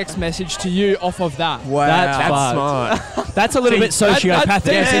my text message to you off of that. Wow. That's fucked. smart. That's a little bit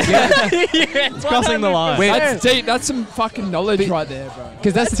sociopathic. It's crossing the line. That's deep. That's some fucking knowledge right there, bro.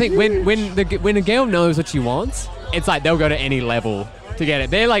 Because that's the thing. When a girl knows what she wants, it's like they'll go to any level to get it.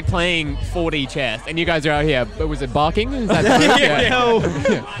 They're like playing 4D chess, and you guys are out here. But was it barking? Is that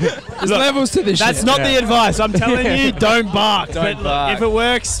There's levels to this That's shit. not the advice. I'm telling you, don't bark. Don't But look, bark. if it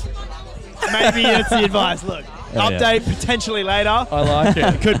works, maybe that's the advice. Look, yeah. update potentially later. I like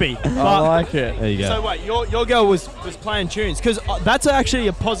it. It could be. I But- like it. There you go. So wait, your girl was playing tunes because that's actually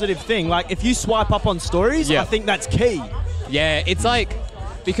a positive thing. Like if you swipe up on stories, Yeah. I think that's key. Yeah, it's like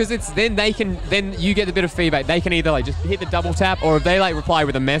because it's then you get a bit of feedback. They can either like just hit the double tap, or if they like reply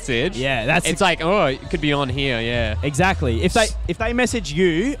with a message. Yeah, it's like it could be on here. Yeah. exactly. If they message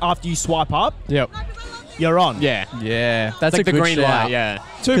you after you swipe up, Yep. you're on. Yeah. Yeah. That's Like a the good green shout. light. Yeah.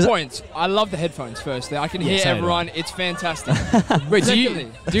 2 points. I love the headphones. Firstly, I can hear so do I. everyone. It's fantastic. Wait, do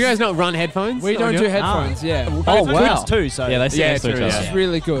Secondly, you guys not run headphones? we on don't your- do headphones. Yeah. Oh, It's wow. good too. So Yeah, they say Yeah, next to each true, other. This is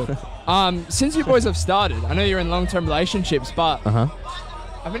really good. Since you boys have started, I know you're in long-term relationships, but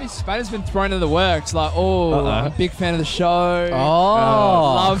have any spanners been thrown in the works? Like, I'm a big fan of the show.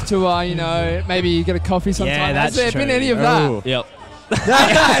 Oh. Love to, maybe get a coffee sometime. Yeah, Has that's there true. been any of that? Yep.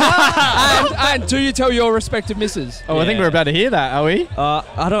 And do you tell your respective misses? Oh, I think we're about to hear that, are we?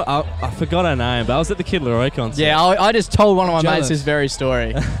 I forgot her name, but I was at the Kid Leroy concert. Yeah, I just told one of my Jealous. mates this very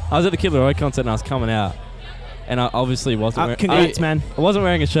story. I was at the Kid Leroy concert and I was coming out, and I obviously wasn't. congrats, man. I wasn't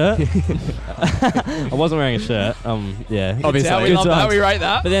wearing a shirt. I wasn't wearing a shirt. Yeah. Obviously. How we Good love that. times. We rate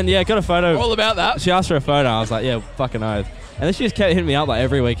that. But then got a photo. All about that. She asked for a photo. I was like, yeah, fucking oath. And then she just kept hitting me up like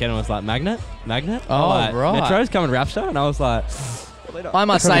every weekend and was like, Magnet. Oh, like, right. Metro's coming Rapture, and I was like, I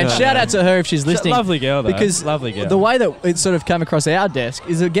must say, and shout out to her if she's listening. lovely girl though. Because lovely girl. the way that it sort of came across our desk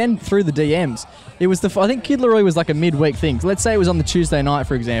is again through the DMs. It was I think Kid Leroy was like a midweek thing. Let's say it was on the Tuesday night,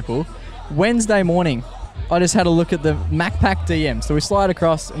 for example. Wednesday morning, I just had a look at the MacPack DM. So we slide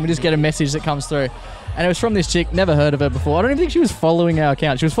across and we just get a message that comes through. And it was from this chick, never heard of her before. I don't even think she was following our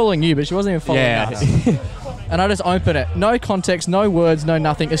account. She was following you, but she wasn't even following us. And I just open it. No context, no words, no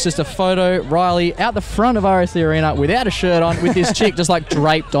nothing. It's just a photo, Riley, out the front of RSC Arena without a shirt on, with this chick just like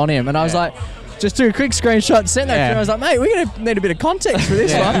draped on him. And I was like, just do a quick screenshot, send that to her. I was like, mate, we're going to need a bit of context for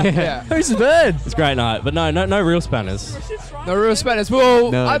this one. Yeah. Who's the bird? It's a great night, but no real spanners. No real spanners. Well,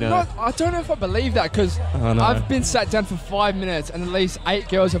 No, I no. don't know if I believe that because Oh, no. I've been sat down for 5 minutes and at least 8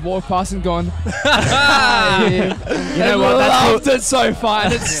 girls have walked past and gone, hey. You know what? Loved it so far,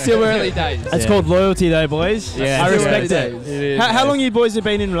 and it's still early days. That's called loyalty, though, boys. Yeah, I it's respect early it. How long you boys have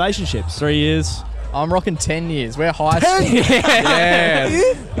been in relationships? 3 years. I'm rocking 10 years. We're high school.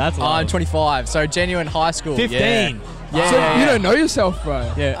 Yeah. That's I'm 25, so genuine high school. 15. Yeah, So yeah, you yeah. don't know yourself,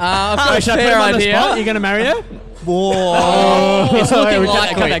 bro. Yeah. I've got a Should I put fair him on the idea. spot? You're going to marry her? Whoa. It's looking we cut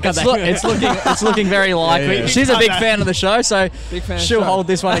likely. that, cut that. It's looking very likely. yeah. She's a big fan of the show, so Big fan. of she'll the show. hold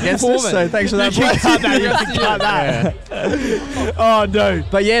this one against us. So thanks for that. You can boys. cut that. You can cut that. Oh, no.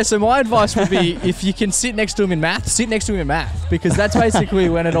 But yeah, so my advice would be if you can sit next to him in math, sit next to him in math because that's basically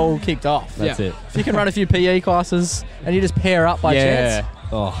when it all kicked off. That's it. If you can run a few PE classes and you just pair up by chance.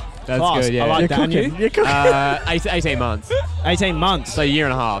 Oh, That's Class. good, yeah. I like You're that. And cooking. you? You're cooking. 18 months. 18 months. So a year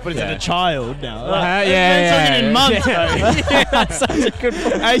and a half. What is yeah. it, a child now? Yeah, It's talking in months, That's such a good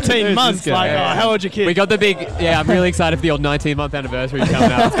point. 18 months. good. Like, Yeah. how old's your kid? We got the big, I'm really excited for the old 19-month anniversary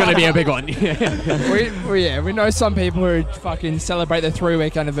coming up. It's going to be a big one. we know some people who fucking celebrate their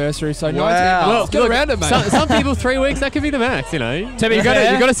 3-week anniversary. So 19 Wow. months. Get around it, mate. Some people 3 weeks, that could be the max, you know. To be you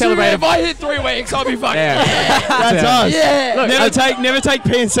fair, got to celebrate If I hit 3 weeks, I'll be fucking. That's us. Yeah. Look, Never take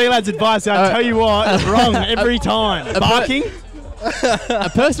PNC Lads advice. I tell you what, it's wrong every time. Barking. a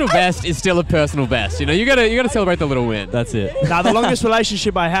personal best is still a personal best. You know, you gotta celebrate the little win. that's it. Nah, the longest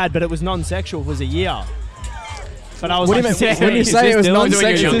relationship I had, but it was non-sexual, was a year. But I was What do like, you mean? When you say it was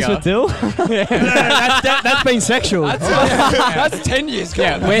non-sexual, Is this with Dill? that's been sexual. That's 10 years ago.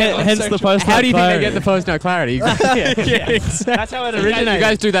 Hence the post. How do you think they get the post no clarity? That's how it You originated.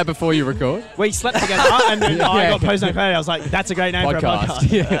 guys do that before you record? We slept together, and then I got post no clarity. I was like, that's a great name for a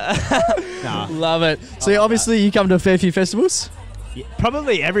podcast. Nah. Love it. So obviously you come to a fair few festivals. Yeah,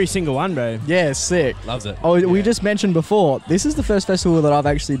 probably every single one, bro. Yeah, sick. Loves it. Oh, we just mentioned before. This is the first festival that I've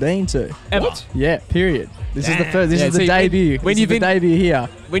actually been to. Ever. Yeah, period. This is the first. This Yeah, is the see, debut. when This you've is the been- debut here.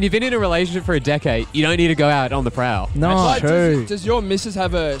 When you've been in a relationship for a decade, you don't need to go out on the prowl. No, Like, true. does your missus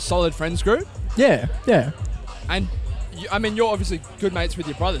have a solid friends group? Yeah, yeah. And I mean, you're obviously good mates with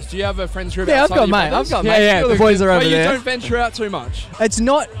your brothers. Do you have a friends group? Yeah, I've outside got your mates. brothers? I've got mates. yeah, The boys are But over you there. don't venture out too much. It's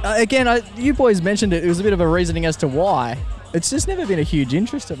not. Again, you boys mentioned it. It was a bit of a reasoning as to why. It's just never been a huge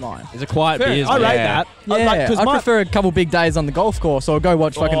interest of mine. It's a quiet Fair beers. I mate. rate Yeah. that. Yeah, Because I prefer a couple big days on the golf course or go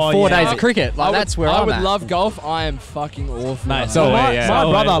watch fucking 4 yeah. days of cricket. Like that's where I I'm would at. love golf. I am fucking awful. Mate, at so it. my, yeah. my So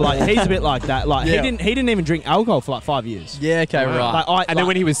brother, am. like, he's a bit like that. Like, Yeah. he didn't even drink alcohol for like 5 years. Yeah, okay, right. Like, And then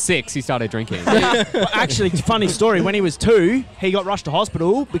when he was 6, he started drinking. well, actually, funny story. When he was 2, he got rushed to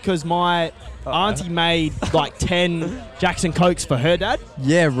hospital because my auntie made like 10 Jackson Cokes for her dad.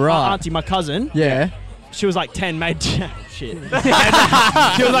 Yeah, My right. auntie, my cousin. Yeah. She was like 10, made shit.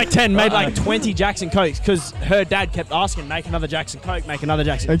 She was like 10, made like 20 Jackson Cokes because her dad kept asking, make another Jackson Coke, make another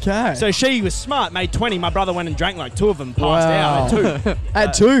Jackson. Okay. So she was smart, made 20. My brother went and drank like 2 of them, passed Wow. out at 2.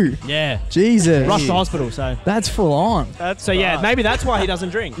 At 2. Yeah. Jesus. Rushed to hospital, so. That's full on. So yeah, maybe that's why he doesn't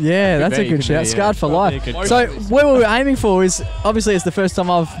drink. Yeah, Could that's be, a good could shout. be, yeah. Scarred for life. Probably a good So choice. what we're aiming for is obviously it's the first time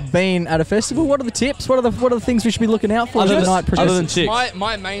I've been at a festival. What are the tips? What are the things we should be looking out for Other as the than- night other than progresses? chicks.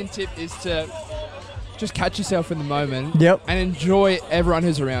 My main tip is to just catch yourself in the moment Yep. and enjoy everyone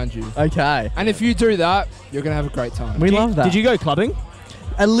who's around you. Okay. And if you do that, you're gonna have a great time. We love that. Did you go clubbing?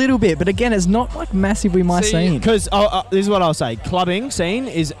 A little bit, but again, it's not like massively my See, scene. Because this is what I'll say. Clubbing scene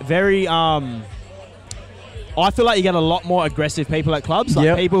is very. I feel like you get a lot more aggressive people at clubs. Like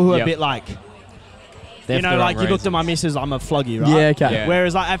Yep. people who are a Yep. bit like. They're You know, for the like wrong you looked at my reasons. missus, I'm a floggy, right? Yeah, okay. Yeah.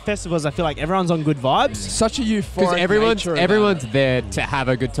 Whereas like at festivals, I feel like everyone's on good vibes. Such a euphoric Because nature about everyone's it. there to have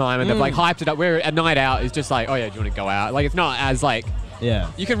a good time, and they've like hyped it up. Where a night out is just like, oh yeah, do you want to go out? Like it's not as like Yeah.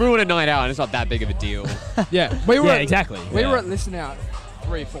 you can ruin a night out, and it's not that big of a deal. Yeah, we were Yeah, exactly. we Yeah. were at Listen Out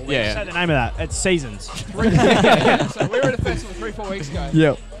 3-4 weeks. Yeah. Say the name of that. It's Seasons. So we were at a festival 3-4 weeks ago.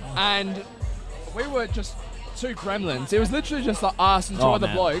 Yep. And we were just 2 gremlins. It was literally just like us and 2 Oh, other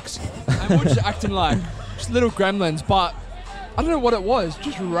man. blokes. And we were just acting like just little gremlins. But I don't know what it was.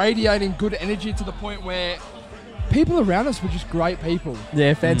 Just radiating good energy to the point where people around us were just great people.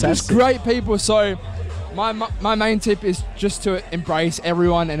 Yeah, Just fantastic. great people. So my main tip is just to embrace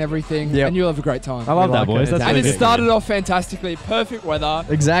everyone and everything. Yep. And you'll have a great time. I love We that, like boys. it. That's And really it good. started off fantastically. Perfect weather.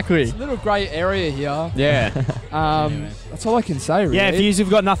 Exactly. It's a little grey area here. Yeah. That's all I can say, really. Yeah, if you've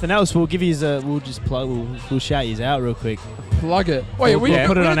got nothing else, we'll give you we'll just plug. We'll shout you out real quick. plug it. Oh, yeah, We'll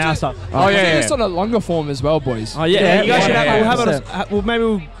put it on our stuff. Oh, We yeah, do yeah. this on a longer form as well, boys. Oh yeah, Yeah, you guys should yeah, have. We'll have it. 100%. Well, maybe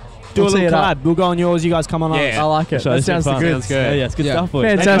we'll do We'll a tee little it up. collab. We'll go on yours. You guys come on Yeah. ours. I like it. Sure, That that's sounds fun. good. Sounds good. Yeah, it's good Yeah. stuff, boys.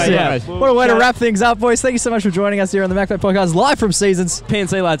 Fantastic. Anyway, yeah. What a way to Shout- wrap things up, boys. Thank you so much for joining us here on the MacPack Podcast, live from Seasons.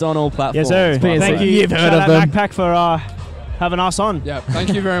 PNC Lads on all platforms. Yes, sir. PNC. Thank you. You've heard Shout of out them. MacPack for having us on. Yeah,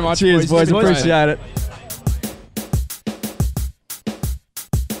 thank you very much, Cheers, boys. It's been great. Appreciate it.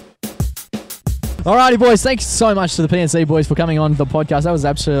 Alrighty, boys. Thanks so much to the PNC boys for coming on the podcast. That was an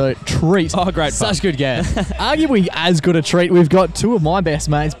absolute treat. Oh, great fun. Such good guests. Arguably as good a treat. We've got two of my best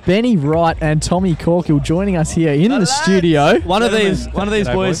mates, Benny Wright and Tommy Corkill, joining us here in the studio. One of these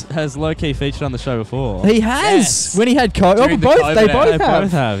G'day, boys has low-key featured on the show before. He has when he had COVID. During the Both COVID they era. both They have.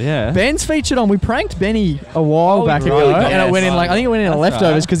 both have, yeah. Ben's featured on. We pranked Benny a while back ago, really and it went in yes. I think it went in That's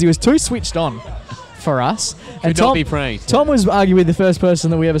leftovers right. because he was too switched on for us. And Could not Tom, be pranked. Tom was arguably the first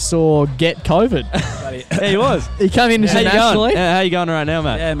person that we ever saw get COVID. Yeah, he was. He came in How you internationally. going? Yeah, how you going right now,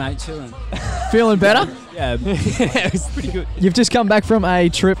 mate? Yeah, mate, chilling. Feeling better? Yeah, It was pretty good. You've just come back from a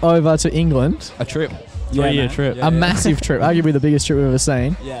trip over to England. A trip. yeah, 3-year mate. trip. Yeah, A massive trip, arguably the biggest trip we've ever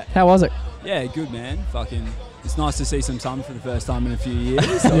seen. Yeah, How was it? yeah, good man. Fucking, it's nice to see some sun for the first time in a few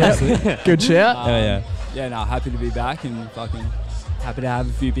years. Obviously. Good shout. Yeah, no, happy to be back and fucking happy to have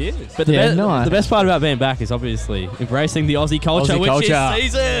a few beers. But the, Yeah, nice. the best part about being back is obviously embracing the Aussie culture, Aussie which culture.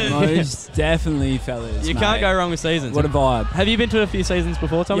 is seasons. Most definitely, fellas. You mate. can't go wrong with seasons. What a vibe. Have you been to a few seasons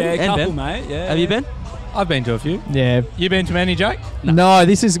before, Tommy? Yeah, a And couple, Ben? mate. Yeah. Have you been? I've been to a few. Yeah. You been to many, Jake? No,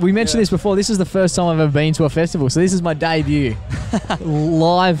 we mentioned this before. This is the first time I've ever been to a festival, so this is my debut.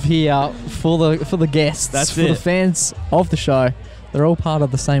 Live here for the guests, That's for it. the fans of the show. They're all part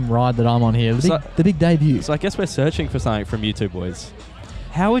of the same ride that I'm on here. The big debut. So I guess we're searching for something from you two boys.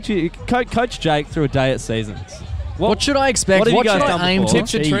 How would you coach Jake through a day at seasons? What should I expect? What have you guys should done I aim before? to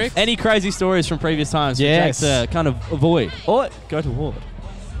Tips and achieve? tricks? Any crazy stories from previous times Yes. for Jake to kind of avoid or go toward?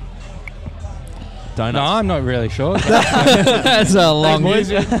 Donuts. No, I'm not really sure. That's a long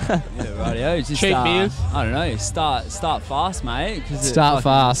boys. Yeah, rightio. Just Cheap beers? I don't know. Start fast, mate. Start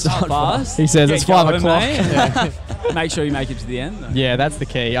fast. Start fast. He says Get it's 5 going, o'clock. mate. Yeah. Make sure you make it to the end. Though. Yeah, that's the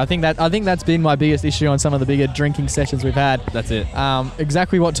key. I think that's been my biggest issue on some of the bigger drinking sessions we've had. That's it.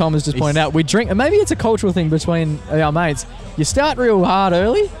 Exactly what Tom has just pointed out. We drink, and maybe it's a cultural thing between our mates. You start real hard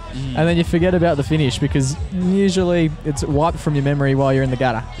early, and then you forget about the finish because usually it's wiped from your memory while you're in the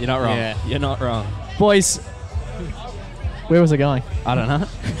gutter. You're not wrong. Yeah. You're not wrong. Boys, where was I going? I don't know.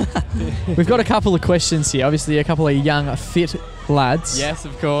 We've got a couple of questions here. Obviously, a couple of young, fit lads. Yes,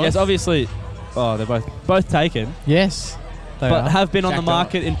 of course. Yes, obviously. Oh, they're both taken, Yes. They but are. have been on the Jacked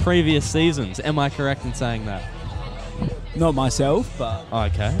market in previous seasons. Am I correct in saying that? Not myself, but Oh,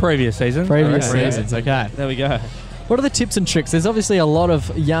 okay. Previous season. previous Okay. seasons. Okay. There we go. What are the tips and tricks? There's obviously a lot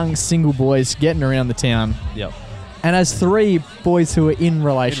of young single boys getting around the town. Yep. And as three boys who are in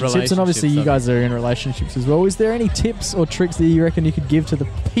relationships, and obviously you guys are in relationships as well, is there any tips or tricks that you reckon you could give to the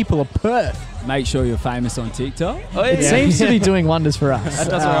people of Perth? make sure you're famous on TikTok. Oh, It seems to be doing wonders for us. That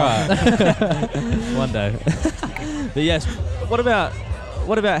does alright. One day. But yes, what about?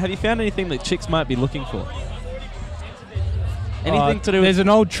 Have you found anything that chicks might be looking for? Anything to do with? There's an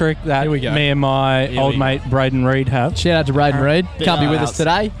old trick that Here we go. me and my Here old we mate Braden Reed have. Shout out to Braden Reed. Can't be with us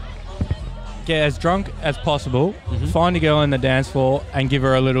today. Get as drunk as possible, find a girl on the dance floor and give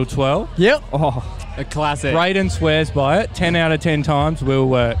her a little twirl. Yep. Oh, A classic. Braden swears by it. 10 out of 10 times will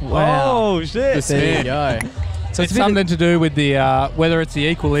work. Wow. oh shit! There you go. So It's something to do with the whether it's the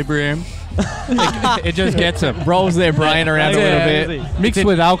equilibrium. it just gets them. rolls their brain around a little bit. Mixed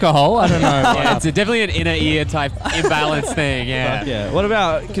with alcohol, I don't know. Yeah, it's definitely an inner ear type imbalance thing. Yeah. Fuck yeah. What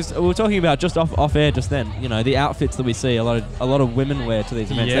about? Because we were talking about just off air just then. You know, the outfits that we see a lot of women wear to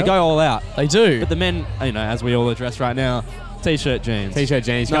these events. Yep. They go all out. They do. But the men, you know, as we all address right now, t-shirt, jeans. T-shirt,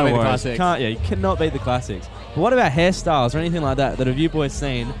 jeans. No Can't be the worries. classics. You cannot beat the classics. But what about hairstyles or anything like that have you boys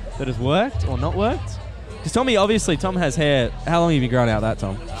seen that has worked or not worked? Because Tom has hair. How long have you been growing out that,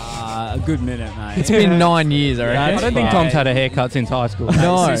 Tom? A good minute, mate. It's been 9 years, I I reckon. don't think right. Tom's had a haircut since high school.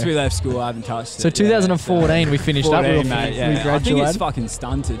 No. Since we left school, I haven't touched it. So 2014 we finished up. 14, We mate, yeah. I think graduated. it's fucking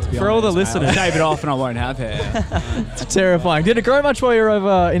stunted, to be For all honest, the mate. listeners. I'll shave it off and I won't have hair. It's terrifying. Did it grow much while you were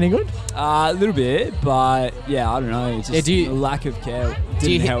over in England? A little bit, but yeah, I don't know. It's just Yeah, a lack of care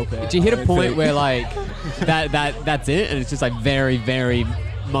Do you, didn't hit, help it. do you hit a I point think. where like that's it, and it's just like very, very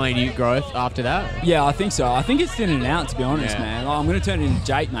minute growth after that? Yeah, I think so. I think it's thinning out, to be honest, Yeah. man. Like, I'm going to turn it into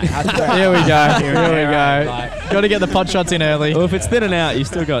Jake, mate. Here Here we go. Here we go. Like, Got to get the pot shots in early. Well, if it's thinning out, you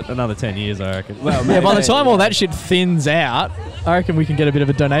still got another 10 years, I reckon. well, Yeah, by the maybe, time yeah. all that shit thins out, I reckon we can get a bit of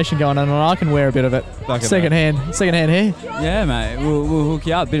a donation going on, and I can wear a bit of it. Fucking Second hand hair. Yeah, mate. We'll hook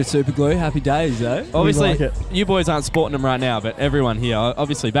you up. Bit of super glue. Happy days, though. Obviously, like it. you boys aren't sporting them right now, but everyone here,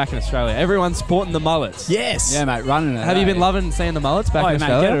 obviously back in Australia, everyone's sporting the mullets. Yes. Yeah, mate. Running it. Have you eh? been loving seeing the mullets back Oh, in mate,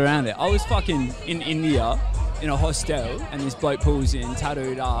 Australia? get around it. I was fucking in India in a hostel, and this bloke pulls in,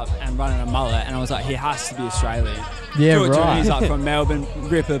 tattooed up, and running a mullet, and I was like, he has to be Australian. Yeah, Drew it to him, right. He's like from Melbourne,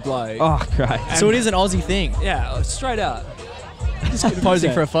 ripper bloke. Oh, great. So it is an Aussie thing. Yeah, straight up.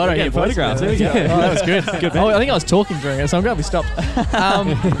 Posing for a photo. Yeah, photographs. There we go. Oh, that was good. Good, I think I was talking during it, so I'm glad we stopped.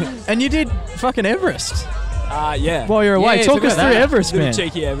 And you did fucking Everest Yeah. while you're away. Yeah, Talk us talk about through that. Everest, Little man.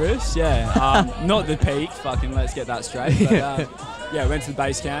 cheeky Everest, yeah. Not the peak, fucking let's get that straight. But yeah, went to the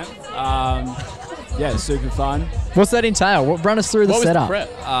base camp. Yeah, super fun. What's that entail? Run us through the What was the setup.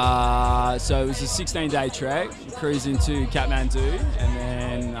 prep? So it was a 16-day trek, cruise into Kathmandu, and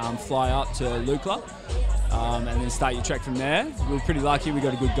then fly up to Lukla, and then start your trek from there. We were pretty lucky, we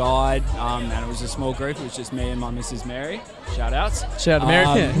got a good guide, and it was a small group. It was just me and my Mrs. Mary. Shout outs. Shout out to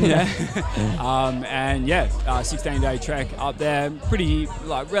Mary. Yeah. And yeah, 16-day trek up there, pretty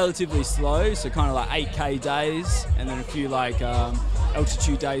relatively slow, so kind of like 8K days, and then a few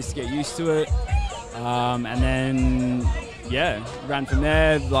altitude days to get used to it. And then, yeah, ran from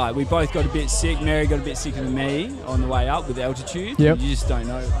there. We both got a bit sick. Mary got a bit sicker than me on the way up with the altitude. Yep. You just don't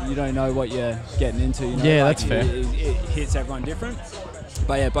know. You don't know what you're getting into. You know? Yeah, that's fair. It hits everyone different.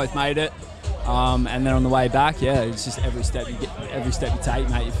 But yeah, both made it. And then on the way back, yeah, it's just every step you take,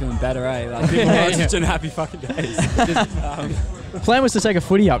 mate, you're feeling better, eh? People are just doing happy fucking days. The plan was to take a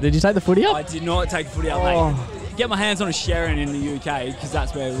footy up. Did you take the footy up? I did not take the footy up, mate. Get my hands on a Sharon in the UK because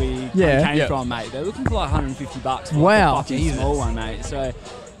that's where we came from, mate. They're looking for like $150 for Wow. a fucking small one, mate. So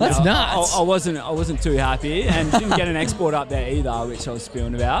That's nuts. I wasn't too happy, and didn't get an export up there either, which I was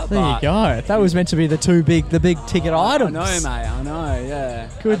spewing about. There you go. That was meant to be the big ticket items. I know, mate. I know. Yeah.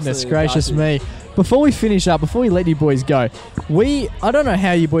 Goodness Absolutely gracious gutted. me. Before we finish up, before we let you boys go, I don't know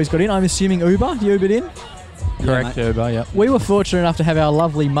how you boys got in. I'm assuming Uber. You Ubered in? Correct, Uber, yep. We were fortunate enough to have our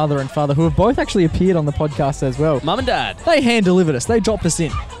lovely mother and father, who have both actually appeared on the podcast as well. Mum and Dad. They hand-delivered us. They dropped us in.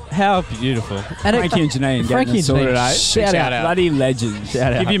 How beautiful. And Frankie and Janine Frankie getting it sorted and out. Janine, shout out. Bloody legends.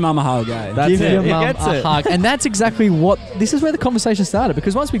 Shout out. Give your mum a hug, eh? That's Give it. your He mum gets a it. hug. And that's exactly this is where the conversation started,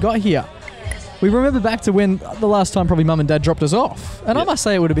 because once we got here, we remember back to when the last time probably mum and dad dropped us off. And I must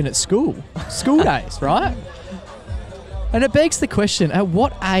say it would have been at school days, right? And it begs the question, at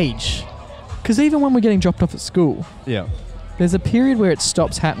what age? Because even when we're getting dropped off at school, Yeah. there's a period where it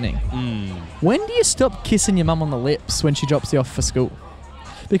stops happening. Mm. When do you stop kissing your mum on the lips when she drops you off for school?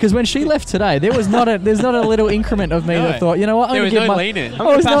 Because when she left today, there's not a little increment of me that thought, you know what, There was no lean-in. I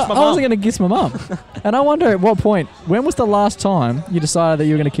wasn't going to kiss my mum. And I wonder at what point, when was the last time you decided that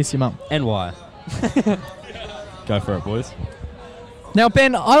you were going to kiss your mum? And why? Go for it, boys. Now,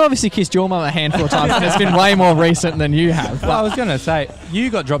 Ben, I've obviously kissed your mum a handful of times, and it's been way more recent than you have. Well, I was going to say, you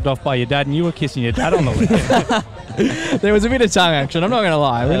got dropped off by your dad and you were kissing your dad on the lips. There was a bit of tongue action. I'm not going to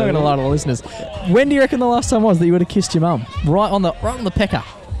lie. We're not going to lie to the listeners. When do you reckon the last time was that you would have kissed your mum? Right on the pecker.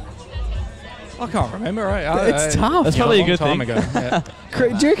 I can't remember. It's tough. That's probably a good time thing. ago. Yeah.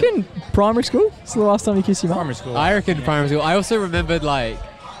 Do you reckon primary school is the last time you kissed your mum? Primary school. I reckon primary school. I also remembered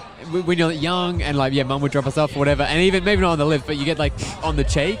when you're young and mum would drop us off or whatever, and even maybe not on the lips, but you get on the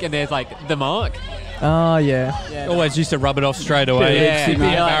cheek and there's the mark. Oh, yeah. Always used to rub it off straight away. Yeah. You'd be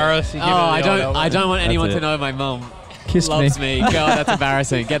Yeah. embarrassed. You give it the I old don't elbow. want anyone That's to it. know my mum Kissed loves me. me. God, that's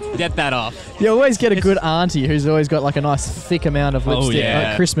embarrassing. Get that off. You always get a good auntie who's always got a nice thick amount of lipstick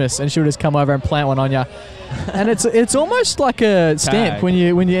yeah. at Christmas, and she'll just come over and plant one on you. And it's almost like a stamp Tag. when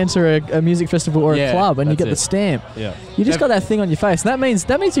you enter a music festival or a Yeah, club and you that's get the it. stamp. Yeah. You just got that thing on your face, and that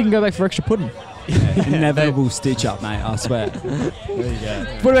means you can go back for extra pudding. Inevitable stitch up, mate. I swear. There you go.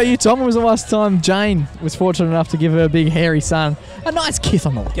 What about you, Tom? When was the last time Jane was fortunate enough to give her big hairy son a nice kiss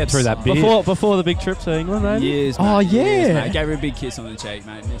on the lips? Get through that beer. Before the big trip to England, maybe? Years, Oh, mate. Years, yeah. mate. Gave her a big kiss on the cheek,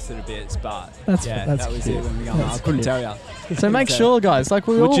 mate. Missed it a bit, but That's yeah, that's that was cute. it when we got. I couldn't tell you. So make sure, guys,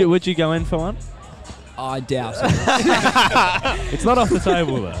 Would you go in for one? I doubt it. It's not off the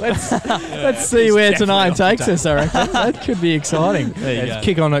table, though. let's see where tonight takes us, I reckon. That could be exciting. There you go.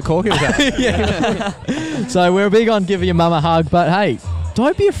 Kick on at Corky with that. Yeah. So we're big on giving your mum a hug, but hey,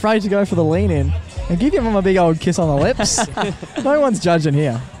 don't be afraid to go for the lean in and give your mum a big old kiss on the lips. No one's judging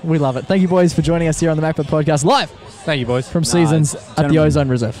here. We love it. Thank you, boys, for joining us here on the MacPack Podcast live Thank you, boys. from Seasons at the gentlemen. Ozone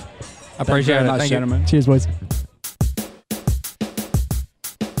Reserve. Appreciate Very it. much, Thank you. gentlemen. Cheers, boys.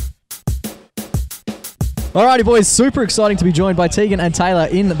 Alrighty, boys. Super exciting to be joined by Tiegan and Tayla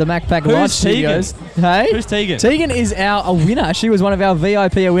in the MacPack Who's Live Tiegan? Studios. Hey, Who's Tiegan? Tiegan is a winner. She was one of our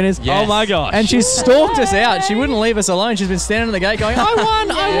VIP winners. Oh my gosh. And she stalked us out. She wouldn't leave us alone. She's been standing at the gate going,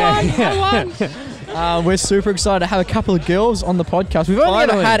 I won. We're super excited to have a couple of girls on the podcast. We've only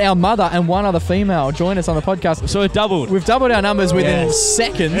ever Finally. had our mother and one other female join us on the podcast. So it doubled. We've doubled our numbers within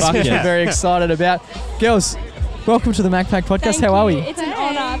seconds, Fuck which yeah. we're very excited about. Girls, welcome to the MacPack Podcast. Thank How are you. we? It's an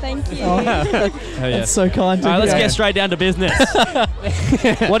honour, thank you. Oh, yeah. That's so kind. All right, let's you. get straight down to business.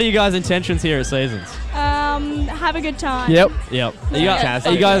 What are you guys' intentions here at Seasons? Have a good time. Yep. Yep.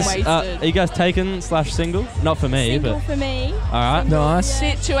 Fantastic. Are you guys taken / single? Not for me, Single but for me. all right. Nice.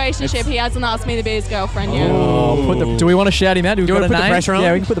 Situationship. He hasn't asked me to be his girlfriend yet. Oh, do we want to shout him out? Do we wanna put put the pressure on?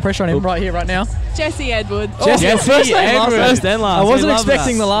 Yeah, we can put the pressure on him right here, right now. Jesse Edward. Jesse, first name, last name. First and last. I wasn't We love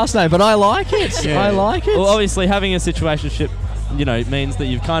expecting that. the last name, but I like it. Yeah. I like it. Well, obviously, having a situationship, means that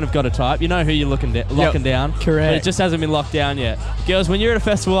you've kind of got a type. You know who you're locking down. Correct. But it just hasn't been locked down yet. Girls, when you're at a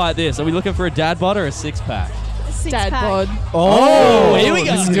festival like this, are we looking for a dad bod or a six pack? Dad bod. Oh, here we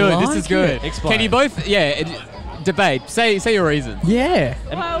go. This is good. Like This is good. Explain. Can you both? Debate. Say your reason. Yeah.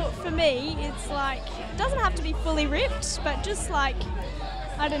 Well, for me, it's like it doesn't have to be fully ripped, but just like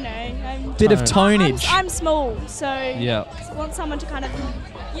I don't know. Bit of tonage. I'm small, so Yeah. I want someone to kind of,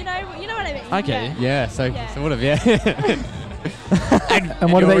 you know what I mean. Okay. Yeah. So Yeah. what have you?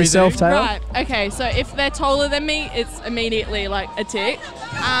 And what about yourself, Taylor? Right. Okay. So if they're taller than me, it's immediately like a tick.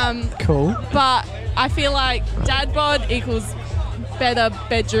 Cool. But I feel like dad bod equals better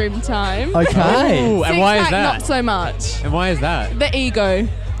bedroom time. Okay. Ooh, and why is Six-pack, that? Not so much. And why is that? The ego.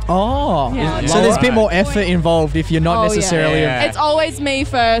 Oh. Yeah. So there's a bit Right. more effort involved if you're not Oh, yeah. necessarily. Yeah. It's always me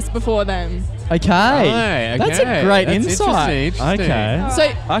first before them. Okay. Right, That's a okay. great That's insight. interesting. Okay. So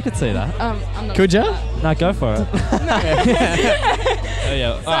I could see that. I'm not. Could you? No, go for it. Oh,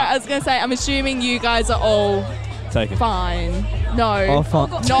 yeah. So I was gonna say, I'm assuming you guys are all Take it. fine. No. Oh, fine.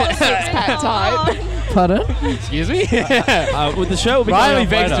 Not six-pack type. Pardon? Excuse me. Well, the show will be Riley coming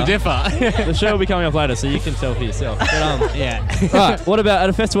begs up to later. differ. The show will be coming up later, so you can tell for yourself. But, Yeah. right, what about at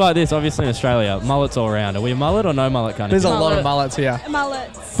a festival like this, obviously in Australia, mullets all around. Are we a mullet or no mullet kind There's of a thing? lot of mullets here.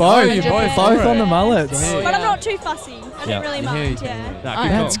 Mullets. Both. you're both Both for on it. the mullets. But I'm not too fussy. I Yeah. don't really mind. Yeah. No, Oh,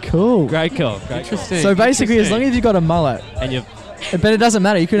 good That's call. cool. Great call. Great call. Interesting. So basically, as long as you've got a mullet, And you've, but it doesn't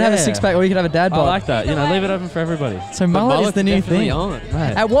matter. You could have a Yeah. six pack or you could have a dad I bod. like that. Either Leave way. it open for everybody. So mullet is the new thing.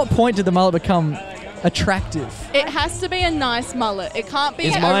 Right. At what point did the mullet become attractive? It has to be a nice mullet. It can't be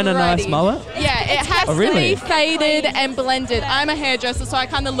Is mine a nice ratty. mullet? Yeah, it has Oh, really? to be faded and blended. I'm a hairdresser, so I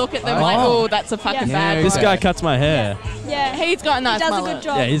kind of look at them Oh. like, oh, that's a fucking Yeah. bad This one. guy cuts my hair. Yeah. He's got a nice He does mullet. a good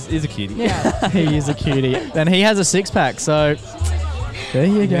job. Yeah, he's a cutie. Yeah. He is a cutie. And he has a six pack, so there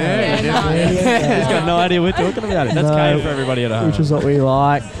you go. Yeah, There you He's got no idea we're talking about it. That's No. Kale for everybody at home. Which is what we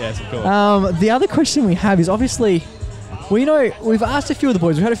like. Yes, of course. The other question we have is obviously, we've asked a few of the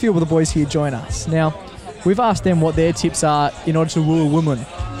boys. We've had a few of the boys here join us. Now, we've asked them what their tips are in order to woo a woman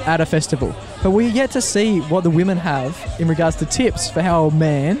at a festival. But we yet to see what the women have in regards to tips for how a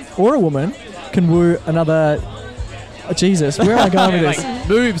man or a woman can woo another. Oh, Jesus, where am I going with this? Like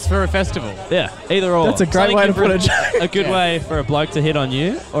moves for a festival. Yeah, either or. That's a great way to put it. A good way for a bloke to hit on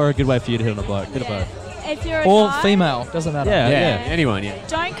you, or a good way for you to hit on a bloke. Bit of both. If you're a Or guy, female, doesn't matter. Yeah, yeah. Anyone, yeah.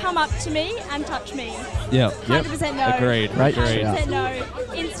 don't come up to me and touch me. Yeah. 100% no. Agreed. Right. Agreed. 100%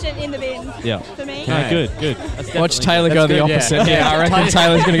 no. Instant in the bin. Yeah. For me. No, Okay. good, good. That's Watch definitely Taylor good. go the That's good, opposite. yeah. Yeah, I reckon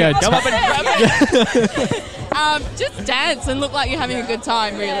Taylor's going to go. Come up and grab it. Just dance and look like you're having a good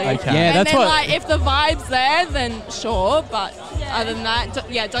time, really. Okay. Yeah, and that's then, what. like, if the vibe's there, then sure. But Yeah. other than that,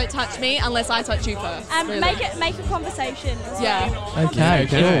 don't touch me unless I touch you first. And really. make a conversation. as Yeah. well. Okay,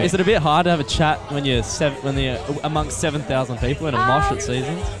 Okay. cool. Is it a bit hard to have a chat when you're amongst 7,000 people in a mosh at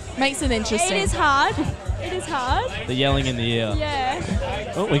Seasons? Makes it interesting. It is hard. It is hard. The yelling in the ear.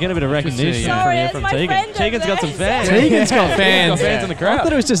 Yeah. Oh, we get a bit of recognition Interesting. from Sorry, here that's from my Tiegan. friend over Tegan's got some there. fans. Tegan's got Got fans. fans in the I crowd.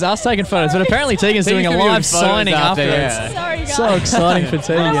 thought it was just us taking photos, but apparently Tegan's doing a Tegan's doing live photos signing after, afterwards. yeah. Sorry, guys. So exciting for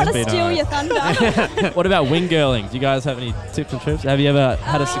I don't want Tegan. to steal your thunder. What about wing girling? Do you guys have any tips and trips? Have you ever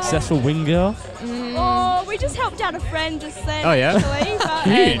had a successful wing girl? Oh, we just helped out a friend just then. Oh, yeah? Actually, but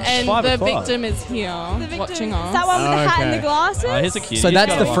and Five the o'clock. victim is here the victim, watching is us. that one with the hat and Okay. the glasses? Oh, here's a cute. So He's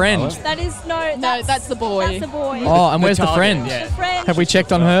that's got the a long friend. mullet. That is No, that's the boy. That's the boy. Oh, and where's the target, friend? yeah. The friend. Have we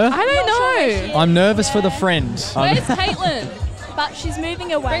checked on her? I don't know. I'm nervous for the friend. Where's Caitlin? But she's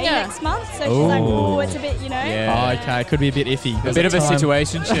moving away Bring her. next month, so she's like, Ooh. oh, it's a bit, you know. Yeah. Oh, okay, could be a bit iffy. A There's bit of a time.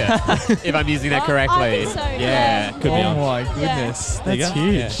 situationship, if I'm using that I correctly. think so, Yeah. yeah. Could be Oh on. my goodness, There you that's go.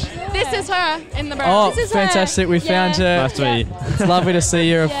 huge. This is her in the Oh, brown. This is her. fantastic! We found her. Nice to meet you. It's lovely to see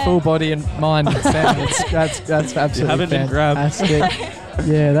you're a Yeah. full body and mind. That's absolutely haven't been grabbed. fantastic.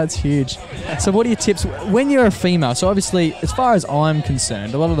 Yeah, that's huge. So, what are your tips when you're a female? So, obviously, as far as I'm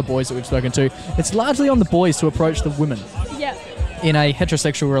concerned, a lot of the boys that we've spoken to, it's largely on the boys to approach the women Yeah. in a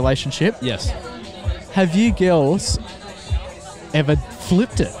heterosexual relationship. Yes. Have you girls ever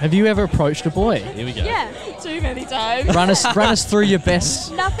flipped it? Have you ever approached a boy? Here we go. Yeah. Too many times. Run us through your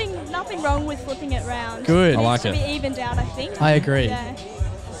best. Nothing wrong with flipping it round. Good. It I needs like to it. be evened out, I think. I agree. Yeah.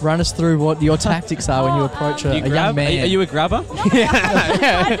 Run us through what your tactics are when you approach Do a you young grab? man. Are you a grabber?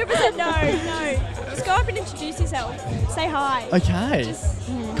 100% no. Just go up and introduce yourself. Say hi. Okay. Just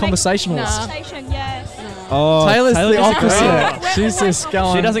Conversationalist. Conversation, yeah. Oh, Taylor's the Taylor's opposite. She's just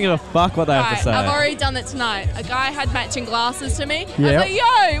going. She doesn't give a fuck what they have to Right, say. I've already done it tonight. A guy had matching glasses to me. I Yep. was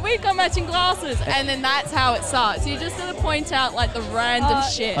like, yo, we've got matching glasses. And then that's how it starts. You just gotta point out like the random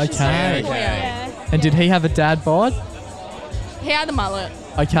shit. Okay. Yeah. And did he have a dad bod? He had a mullet.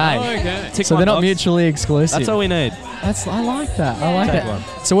 Okay. Okay. Tick So my they're not box. mutually exclusive. That's all we need. I like that. I like Take that.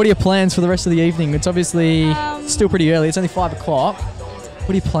 one. So what are your plans for the rest of the evening? It's obviously still pretty early. It's only 5 o'clock. What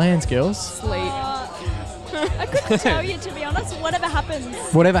are your plans, girls? Sleep. I couldn't tell you, to be honest. Whatever happens.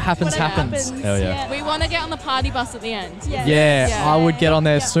 Whatever happens, Whatever happens. Hell yeah. We want to get on the party bus at the end. Yeah. Yeah, I would get on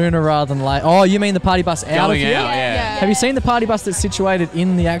there sooner rather than late. Oh, you mean the party bus out of Going here? out, yeah. Have you seen the party bus that's situated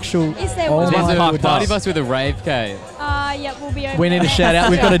in the actual... Is there Oh one? my There's a goodness. party bus with a rave cave. Yeah, we'll be over We need there to shout out.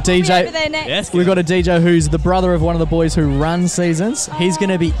 We've next. got a We'll be DJ. over there next. Yes. We've got a DJ who's the brother of one of the boys who runs Seasons. He's going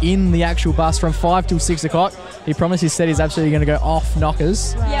to be in the actual bus from 5 till 6 o'clock. He promised, he said he's absolutely going to go off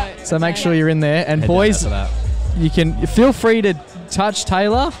knockers. Yep. So make sure you're in there. And Head boys, down after you can feel free to touch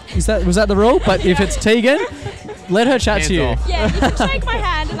Taylor. Was that the rule? But if it's Tiegan, let her chat to you. Hands off. Yeah, you can shake my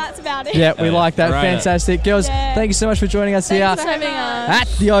hand and that's about it. Yeah, we like that. Right. Fantastic. Girls, Yeah. thank you so much for joining us here Thanks for having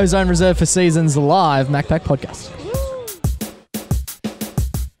us. at the Ozone Reserve for Seasons Live MacPack podcast.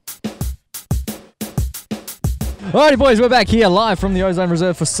 Alrighty, boys, we're back here live from the Ozone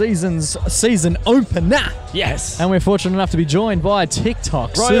Reserve for Seasons season opener. Yes. And we're fortunate enough to be joined by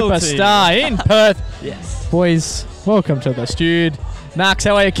TikTok Royalty. superstar in Perth. Yes. Boys, welcome to the studio. Knucks,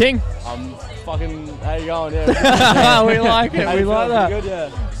 how are you, King? I'm fucking. How you going? Yeah. We like it. How We you like feeling? that. Good,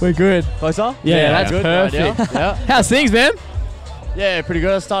 yeah. We're good. Closer? Yeah, that's good. perfect. Good idea. How's things, man? Yeah, pretty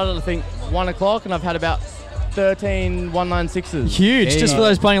good. I started at, I think, 1 o'clock, and I've had about 13 196s. Huge. Just for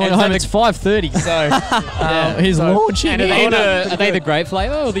those playing along at home, it's 5:30. So he's launching. And are they the grape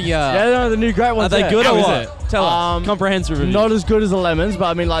flavour or the... Yeah, no, the new great ones. Are they good How or is what? it? Tell us. Comprehensive review. Not as good as the lemons, but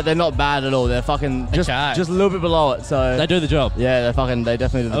I mean, like, they're not bad at all. They're fucking just a little bit below it. So They do the job. yeah, they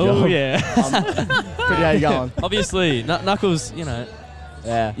definitely do the job. Oh, yeah. Pretty how you going? Obviously, Knuckles, you know,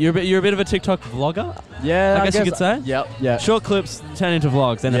 Yeah. you're a bit of a TikTok vlogger. Yeah, I guess you could say. Yep. Yeah. Short clips turn into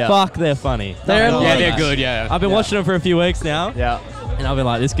vlogs, and Yeah. fuck, they're funny. They're Not Yeah, gonna they're lie. good, yeah. I've been watching them for a few weeks now, Yeah. and I'll be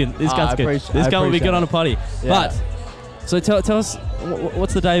like, this guy's I good. appreciate- This I guy will be appreciate good on a it. potty. Yeah. But so tell us,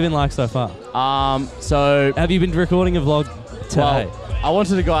 what's the day been like so far? So Have you been recording a vlog today? well, I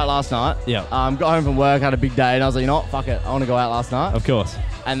wanted to go out last night. Yeah. Got home from work, had a big day, and I was like, you know what, fuck it, I want to go out last night. Of course.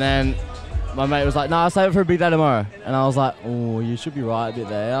 And then my mate was like, nah, I'll save it for a big day tomorrow. And I was like, oh, you should be right a bit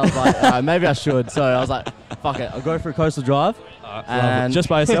there. I was like, maybe I should. So I was like, fuck it, I'll go for a coastal drive. And Just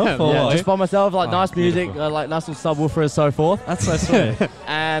by yourself? Or yeah, what? just by myself, like Oh, nice music, beautiful. like nice little subwoofer and so forth. That's so sweet.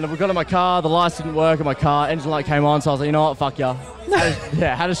 And we got in my car, the lights didn't work in my car, engine light came on, so I was like, you know what, fuck ya.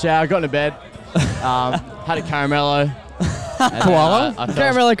 Had a shower, got into bed, had a caramello. Koala?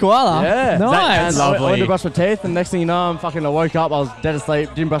 Caramello koala? Yeah. Nice. And I went to brush my teeth, and next thing you know, I woke up, I was dead asleep,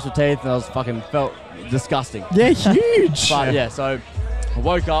 didn't brush my teeth, and I was felt disgusting. Yeah, huge. But yeah, so I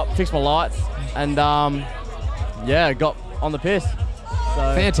woke up, fixed my lights, and got on the piss.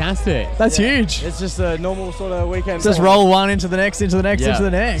 So Fantastic. That's huge. it's just a normal sort of weekend. Just thing. roll one into the next, into the next, Yeah. into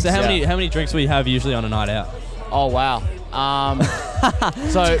the next. So how many drinks will you have usually on a night out? Oh wow.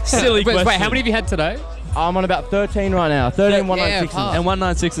 So Silly Wait, question. how many have you had today? I'm on about 13 right now. 13 196s. fuck. And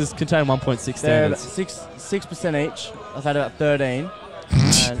 196s contain 1.6 They're about standards. 6% each. I've had about 13.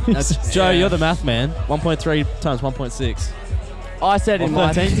 And that's, Joe, you're the math man. 1.3 times 1.6. I said in Or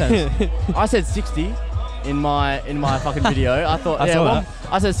my 13 times. I said 60 in my fucking video. I thought I saw that.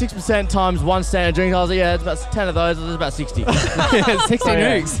 I said 6% times one standard drink. I was like, yeah, it's about 10 of those. It's about 60. 16 yeah.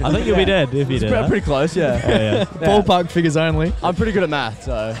 drinks. I think you'll be dead if you It's did that. pretty close, yeah. Yeah. Ballpark figures only. I'm pretty good at math,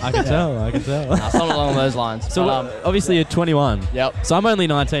 so I can tell. I can tell. something along those lines. So But, obviously you're 21. yep. So I'm only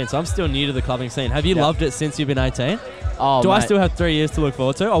 19, so I'm still new to the clubbing scene. Have you Yep. loved it since you've been 18? Oh, Do I mate. still have 3 years to look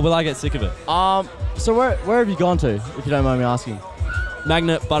forward to, or will I get sick of it? So where have you gone to, if you don't mind me asking?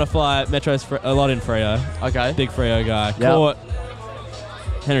 Magnet, Butterfly, Metro's a lot in Freo. Okay. Big Freo guy. Yep. Court,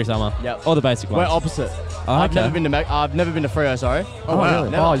 Henry Summer. Yep. All the basic We're ones. opposite. Oh, I've okay. never been to I've never been to Freo, sorry. Oh, wow.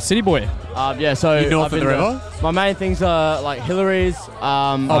 Never. Oh, city boy. Yeah, so You north I've of the been to- river? My main things are like Hillary's,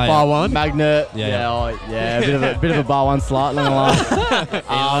 Bar one? Magnet, Yeah, a bit of a bar one slut, not gonna lie.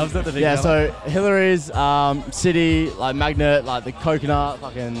 loves it, the big yeah, fella. so Hillary's, City, like Magnet, like the coconut,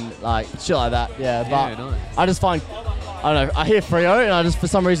 fucking like shit like that. Yeah, but nice. I just find, I don't know, I hear Freo and I just for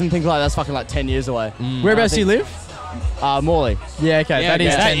some reason think like that's fucking like 10 years away. Whereabouts do you live? Morley. Yeah, okay. Yeah, that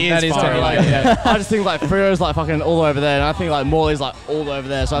is that 10. is That is far 10. away. I just think like Freo's like fucking all over there, and I think like Morley's like all over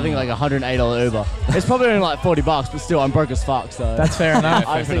there. So I think like $108 Uber. It's probably only like $40, but still I'm broke as fuck. So That's fair enough.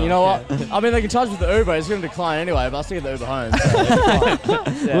 I just think, you know what? I mean, they can charge me the Uber. It's going to decline anyway, but I'll still get the Uber home. So it's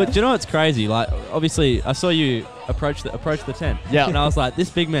fine. Yeah. Well, do you know what's crazy? Like, obviously, I saw you approach the tent. Yeah. And I was like, this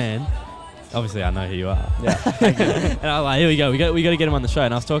big man. Obviously, I know who you are. Yeah. And I was like, here we go. We got to get him on the show.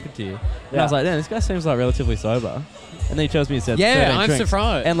 And I was talking to you. And I was like, damn, this guy seems like relatively sober. And then he chose me and said, Yeah, 13 I'm drinks.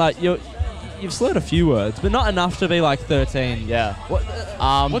 surprised. And like, you've slurred a few words, but not enough to be like 13. Yeah.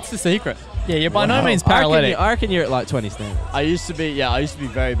 What's the secret? Yeah, you're by no means I paralytic. reckon you're at like 20 standards. I used to be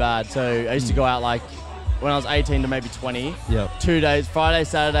very bad. So I used to go out like when I was 18 to maybe 20. Yep. 2 days, Friday,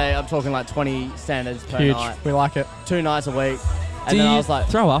 Saturday, I'm talking like 20 standards per Huge. night. We like it. 2 nights a week. And Do then you I was like,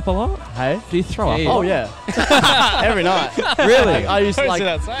 throw up a lot? hey? Do you throw up? Yeah. a lot? Oh yeah. Every night. Really? I used to like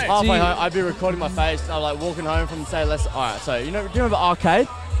Don't say that, say. halfway home, I'd be recording my face and I'm like walking home from say alright, so do you remember Arcade?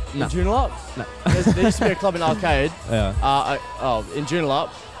 No. In Joondalup? No. There used to be a club in Arcade. Yeah. In Joondalup.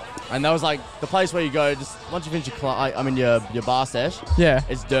 And that was like the place where you go just once you finish your bar sesh, Yeah.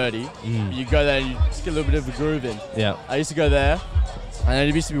 it's dirty. You go there and you just get a little bit of a groove in. Yeah. I used to go there and then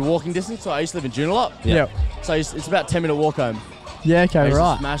it used to be walking distance, so I used to live in Joondalup. Yeah. Yep. So it's about 10-minute walk home. Yeah, I okay, used to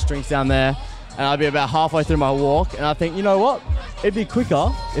right. smash drinks down there, and I'd be about halfway through my walk, and I think, you know what? It'd be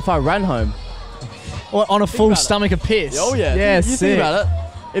quicker if I ran home. Or on a full about it. stomach of piss. Oh yeah, Yeah, you sick. think about it.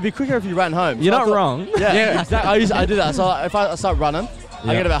 It'd be quicker if you ran home. You're So I not thought- wrong. Yeah, exactly. I do that. So if I start running,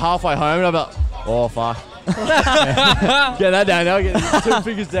 I get about halfway home, and I'm like, oh fuck. Get that down now. Get 2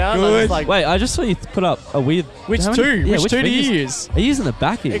 fingers down. I'm just like, Wait, I just saw you put up a weird. Which how two? many- yeah, Which two do fingers? you use? Are you using the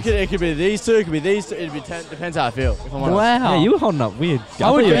backies? it could be these two. It could be these two. It'd be depends how I feel. If I'm honest. Wow. Yeah, you were holding up weird.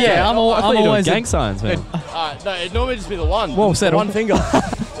 I would, thought you were- yeah, I'm I thought you were doing always gang signs, man. Alright, no, it'd normally just be the one. Well the said. one finger.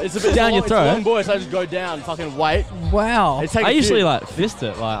 It's a bit Down your It's throat. a long boy, so I just go down, fucking wait. Wow. It'd take I a few- usually like fist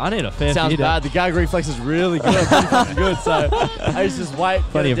it. Like I need a fair Sounds few. bad. The gag reflex is really good. Pretty fucking good. So I used to just wait,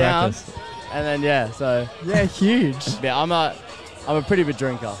 Plenty get of it down, practice. and then so Yeah, huge. yeah, I'm a pretty big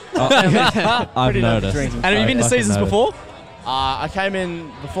drinker. I've Pretty known for noticed. drinking. And have you been to fucking Caesars noticed. before? I came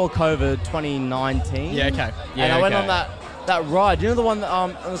in before COVID 2019. Yeah, okay. And I went on that ride. You know the one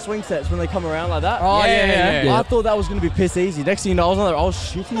on the swing sets when they come around like that? Oh, yeah. Yeah. I thought that was going to be piss easy. Next thing you know, I was on there. I was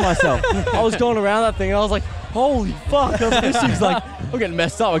shitting myself. I was going around that thing and I was like, holy fuck, I'm pissing. Like, I'm getting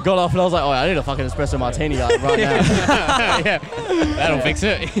messed up. I got off and I was like, oh, I need a fucking espresso martini like, right now. Yeah. That'll fix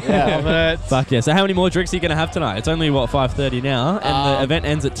it. Yeah. Fuck yeah. So how many more drinks are you going to have tonight? It's only, 5:30 now, and the event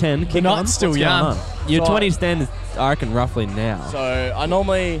ends at 10. Kick night's on. still What's going young. on? You're So 20 standards, I reckon, roughly now. So I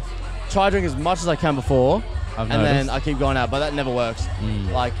normally try to drink as much as I can before, I've and then noticed. I keep going out, but that never works.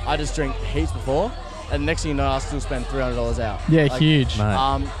 Like, I just drink heaps before, and next thing you know, I'll still spend $300 out. Yeah, Like, huge. Mate.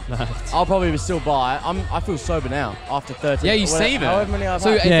 I'll probably still buy. I feel sober now after 30. Yeah, you seem it. However many I've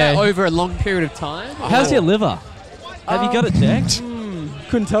So had. is Yeah. that over a long period of time? How's your liver? Have you got it checked?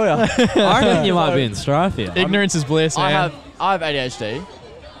 Couldn't tell you. I reckon you might be in strife here. Ignorance is bliss, man. I have ADHD.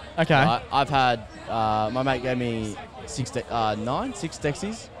 Okay. I've had my mate gave me 6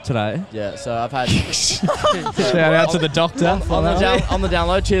 Dexies. Today. Yeah, so I've had Shout out to the doctor. on the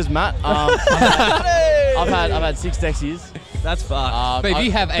download. Cheers, Matt. I've had 6 Dexies. That's fucked. But if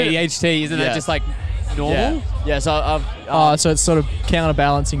you have ADHD, isn't Yeah. that just like normal? Yeah. So I've Oh, so it's sort of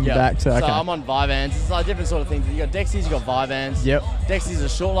counterbalancing you back to, okay. So I'm on Vyvanse. It's like different sort of things. You got Dexies, you got Vyvanse. Yep. Dexies are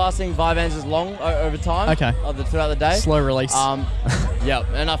short lasting. Vyvanse is long over time. Okay. Throughout the day. Slow release. Yep.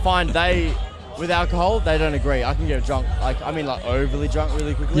 And I find with alcohol, they don't agree. I can get drunk, like overly drunk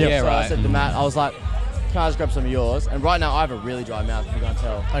really quickly. Yeah, so I right. said to Matt, I was like, can I just grab some of yours? And right now I have a really dry mouth, if you can't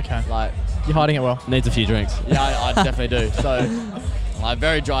tell. Okay. Like, You're hiding it well. Needs a few drinks. yeah, I definitely do. So, like,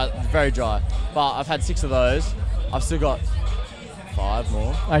 very dry. But I've had 6 of those. I've still got 5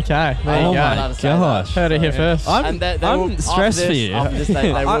 more. Okay. There Oh you my go. gosh. Heard it here first. I'm stressed for you. After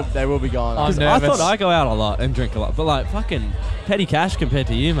this, they will be gone. I'm Because I nervous. thought I go out a lot and drink a lot, but like fucking petty cash compared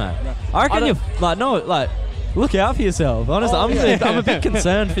to you, mate. I reckon you're look out for yourself. Honestly, I'm a bit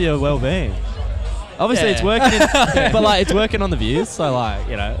concerned for your well-being. Obviously, it's working, but like it's working on the views. So like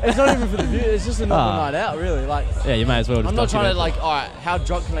It's not even for the view. It's just a normal night out, really. Like, yeah, you may as well. Just I'm not trying to document all right, how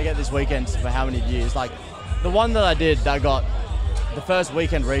drunk can I get this weekend for how many views? Like, the one that I did that got the first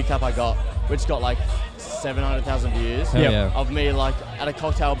weekend recap I got, which got like 700,000 views. Hell yeah. Of me like at a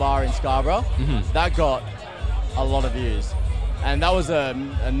cocktail bar in Scarborough. That got a lot of views. And that was a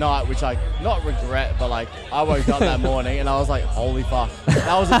night which I, not regret, but like I woke up that morning and I was like, holy fuck.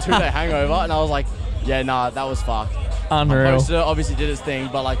 That was a 2-day hangover and I was like, yeah, nah, that was fucked. Unreal. Poster obviously did its thing,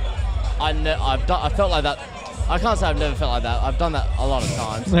 but like I felt like that I can't say I've never felt like that. I've done that a lot of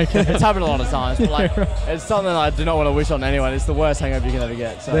times. Okay. It's happened a lot of times. But like, Yeah, it's something I do not want to wish on anyone. It's the worst hangover you can ever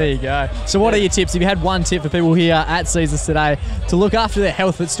get. So. There you go. So what are your tips? If you had one tip for people here at Seasons today to look after their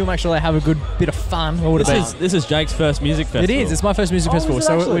health but still make sure they have a good bit of fun, what would it be? This is Jake's first music festival. It is. It's my first music festival, is it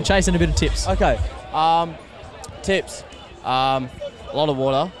so actually? we're chasing a bit of tips. Okay. Tips. A lot of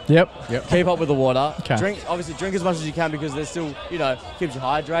water. Yep. Keep up with the water. Okay. Drink as much as you can because there's still, keeps you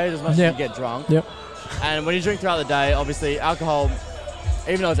hydrated as much as you get drunk. Yep. And when you drink throughout the day, obviously alcohol,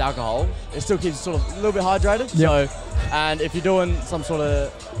 even though it's alcohol, it still keeps you sort of a little bit hydrated. Yep. So, and if you're doing some sort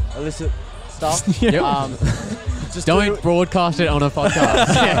of illicit stuff, just Don't broadcast it on a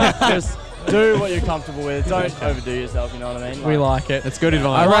podcast. just do what you're comfortable with. Don't overdo yourself. You know what I mean? We like it. That's good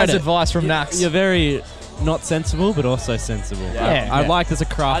advice. Wise advice from Knucks. You're very not sensible, but also sensible. Yeah. I like there's a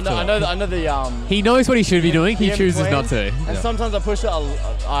craft I know the. He knows what he should be doing. He in chooses between, not to. And sometimes I push it.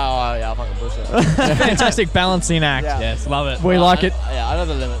 I fucking push it. Fantastic balancing act. Yeah. Yes, love it. We like it. I know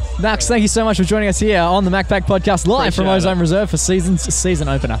the limits. Knucks, thank you so much for joining us here on the MacPack podcast live from Appreciate Ozone Reserve for season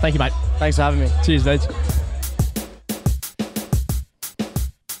opener. Thank you, mate. Thanks for having me. Cheers, mate.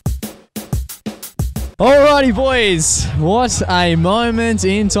 Alrighty, boys. What a moment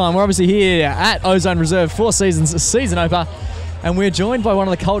in time. We're obviously here at Ozone Reserve for seasons season opener. And we're joined by one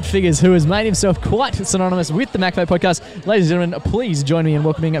of the cult figures who has made himself quite synonymous with the MacPack podcast. Ladies and gentlemen, please join me in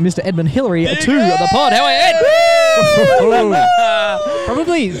welcoming Mr. Edmund Hillary to the pod. How are you, Ed?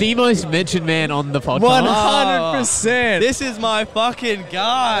 Probably the most mentioned man on the podcast. 100%. This is my fucking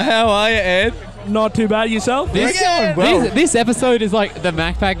guy. How are you, Ed? Not too bad yourself. This episode is like the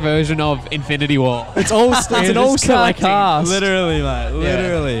MacPack version of Infinity War. It's an all-star cast. Literally, mate.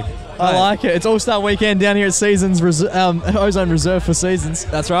 Literally. I like it. It's All-Star Weekend down here at Ozone Reserve for Seasons.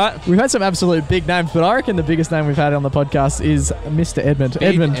 That's right. We've had some absolute big names, but I reckon the biggest name we've had on the podcast is Mr. Edmund.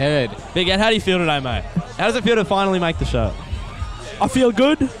 Edmund. Big Ed, how do you feel today, mate? How does it feel to finally make the show? I feel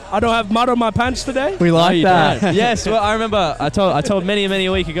good. I don't have mud on my pants today. We like that. Yes, well, I remember I told many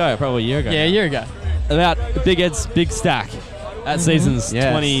a week ago, probably a year ago. Yeah, a year ago. About Big Ed's big stack at Seasons Yes.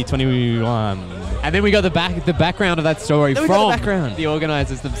 2021. And then we got the background of that story Then we got from the the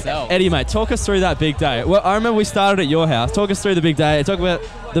organisers themselves. Eddie, mate, talk us through that big day. Well, I remember we started at your house. Talk us through the big day. Talk about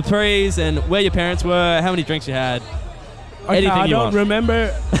the prees and where your parents were, how many drinks you had. Okay, Anything I you don't want.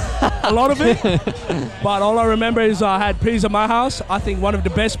 remember a lot of it, but all I remember is I had prees at my house. I think one of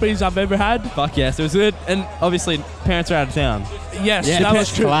the best prees I've ever had. Fuck yes, it was good. And obviously, parents are out of town. Yes, that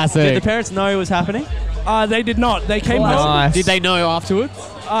was true. Classic. Did the parents know it was happening? They did not. They came home. Nice. Did they know afterwards?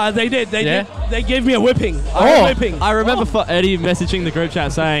 They did. They Yeah? did. They gave me a whipping. A whipping. I remember Eddie messaging the group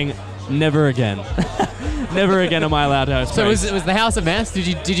chat saying, never again. Never again am I allowed to host So prees. was the house a mess?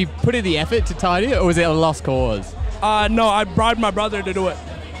 Did you put in the effort to tidy it, or was it a lost cause? No, I bribed my brother to do it.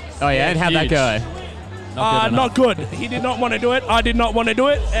 Oh yeah, and how'd that Huge. go? Not good. He did not want to do it. I did not want to do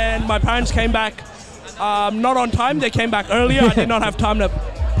it. And my parents came back not on time. They came back earlier. I did not have time to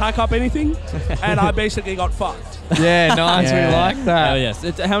pack up anything. And I basically got fucked. Yeah, nice. We like that. Oh yes.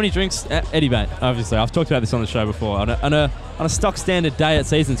 How many drinks, Eddie, mate? Obviously, I've talked about this on the show before. On a stock standard day at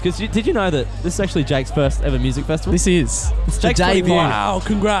Seasons. Because did you know that this is actually Jake's first ever music festival? This is. It's the Jake's debut. Wow,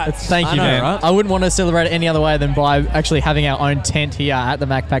 congrats. Thank you, I know, man. right? I wouldn't want to celebrate it any other way than by actually having our own tent here at the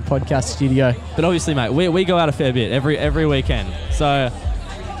MacPack podcast studio. But obviously, mate, we go out a fair bit every weekend. So,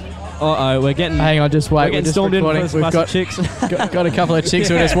 we're getting. Hang on, just wait. We're getting just stormed in recording. for some We've got chicks. got a couple of chicks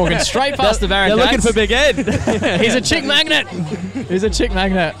who are just walking straight past the barricades. They're looking for Big Ed. He's a chick magnet. He's a chick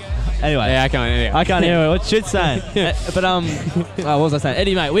magnet. Anyway, Yeah, I can't hear. what shit's saying. But what was I saying?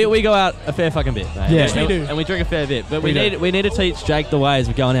 Eddie, mate, we go out a fair fucking bit, mate. Yeah. Yes, we do. And we drink a fair bit. But we do. need to teach Jake the ways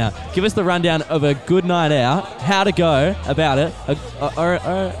of going out. Give us the rundown of a good night out, how to go about it,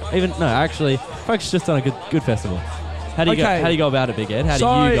 actually, focus just on a good festival. How do you Okay. go? How do you go about it, Big Ed? How do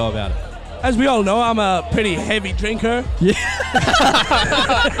So- you go about it? As we all know, I'm a pretty heavy drinker.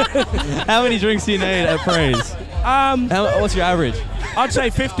 How many drinks do you need at Prees? What's your average? I'd say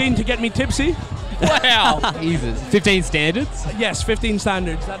 15 to get me tipsy. Wow. Jesus. 15 standards? Yes, 15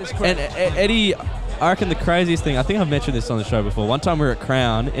 standards. That is And correct. Eddie, I reckon the craziest thing, I think I've mentioned this on the show before. One time we were at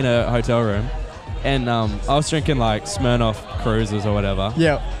Crown in a hotel room, and I was drinking like Smirnoff Cruisers or whatever.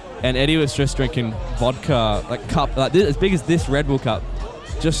 Yeah. And Eddie was just drinking vodka, like cup, like this, as big as this Red Bull cup,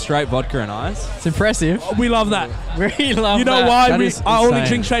 just straight vodka and ice. It's impressive. We love that. We love You know that. why That is I only insane.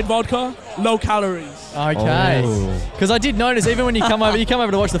 drink straight vodka? Low calories. Okay. Oh. Because I did notice, even when you come over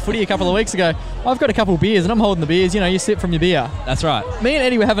to watch the footy a couple of weeks ago, I've got a couple of beers and I'm holding the beers. You know, you sip from your beer. That's right. Me and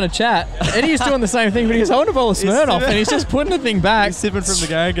Eddie were having a chat. Eddie's doing the same thing, but he's holding a bowl of Smirnoff and he's just putting the thing back. He's sipping from the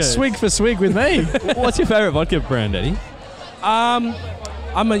go-go. Swig for swig with me. What's your favourite vodka brand, Eddie?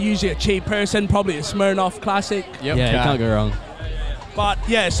 I'm usually a cheap person, probably a Smirnoff Classic. Yep. Yeah, you can't go wrong. But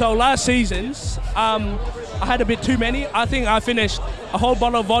yeah, so last seasons, I had a bit too many. I think I finished a whole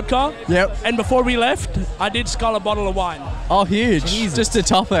bottle of vodka. Yep. And before we left, I did scull a bottle of wine. Oh, huge. Just to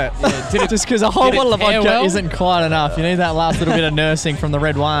top it. Just because a whole bottle of vodka isn't quite enough. You need that last little bit of nursing from the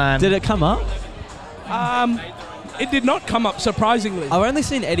red wine. Did it come up? It did not come up, surprisingly. I've only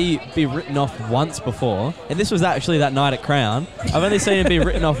seen Eddie be written off once before, and this was actually that night at Crown. I've only seen him be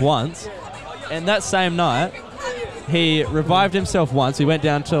written off once, and that same night, he revived himself once. He went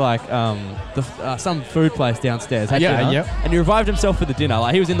down to like some food place downstairs. Had dinner, and he revived himself for the dinner.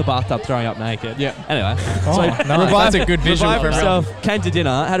 Like he was in the bathtub throwing up naked. Yeah. Anyway, so nice. That's a good visual revived for himself. Came to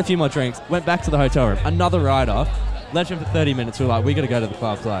dinner, had a few more drinks, went back to the hotel room. Another ride off. Left him for 30 minutes. We were like, we got to go to the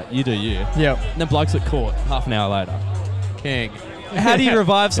club. Like, you do you. Yep. And then blokes at court half an hour later. King. How do you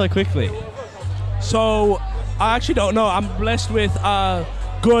revive so quickly? So, I actually don't know. I'm blessed with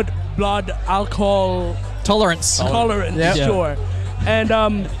good blood alcohol tolerance. Yep. Sure.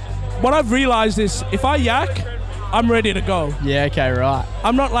 And what I've realized is if I yak, I'm ready to go. Yeah, okay, right.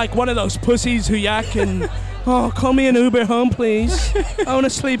 I'm not like one of those pussies who yak and, oh, call me an Uber home, please. I want to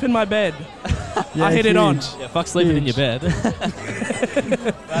sleep in my bed. Yeah, I hit it on. Yeah, fuck sleeping in your bed.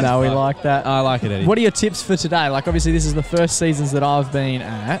 No, we like that. I like it, Eddie. What are your tips for today? Like, obviously, this is the first seasons that I've been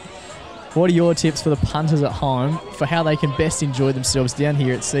at. What are your tips for the punters at home for how they can best enjoy themselves down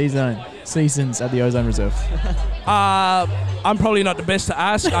here at Seasons at the Ozone Reserve? I'm probably not the best to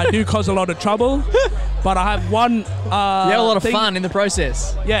ask. I do cause a lot of trouble, but I have one. You have a lot of fun in the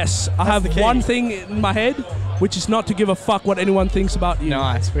process. Yes, I have one thing in my head, which is not to give a fuck what anyone thinks about you.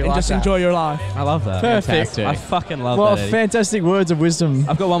 Nice, we and like just that. enjoy your life. I love that. Perfect. I fucking love well, that, Eddie. fantastic words of wisdom.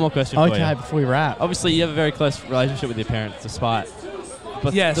 I've got one more question for you. Okay, before we wrap. Obviously, you have a very close relationship with your parents, despite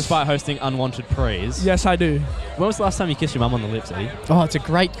hosting unwanted prees. Yes, I do. When was the last time you kissed your mum on the lips, Eddie? Oh, it's a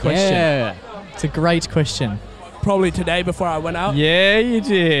great question. Yeah. It's a great question. Probably today before I went out. Yeah, you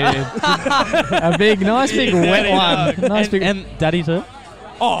did. A nice big wet one. Nice big. And Daddy too?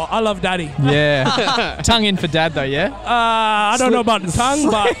 Oh, I love Daddy. Yeah. Tongue in for Dad though, yeah? I don't know about the tongue,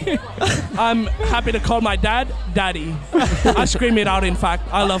 but I'm happy to call my dad Daddy. I scream it out, in fact.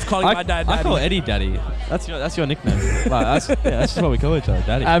 I love calling my dad Daddy. I call Eddie Daddy. That's your nickname. Like, that's just what we call each other,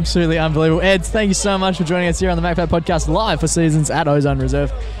 Daddy. Absolutely unbelievable. Eds, thank you so much for joining us here on the MacPack Podcast live for Seasons at Ozone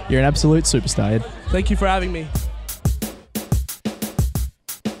Reserve. You're an absolute superstar, Ed. Thank you for having me.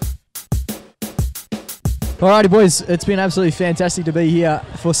 Alrighty, boys, it's been absolutely fantastic to be here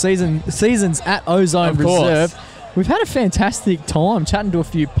for Seasons at Ozone Reserve. We've had a fantastic time chatting to a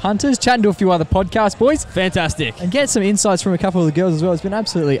few punters, chatting to a few other podcast boys. Fantastic. And get some insights from a couple of the girls as well. It's been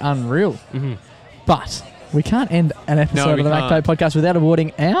absolutely unreal. Mm-hmm. But we can't end an episode of the MacPack Podcast without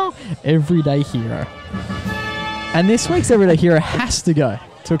awarding our Everyday Hero. And this week's Everyday Hero has to go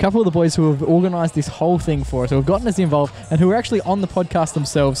to a couple of the boys who have organised this whole thing for us, who have gotten us involved, and who were actually on the podcast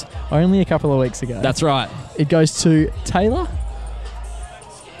themselves only a couple of weeks ago. That's right. It goes to Taylor,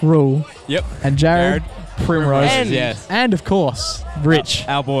 Rule, and Jared Primrose, and of course, Rich.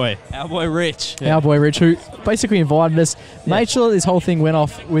 Our boy Rich. Yeah. Our boy Rich, who basically invited us, made sure this whole thing went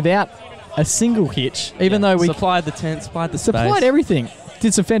off without a single hitch, even though we supplied the tent, supplied the space. Supplied everything.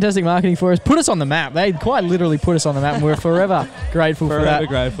 Did some fantastic marketing for us. Put us on the map. They quite literally put us on the map, and we're forever grateful for that. Forever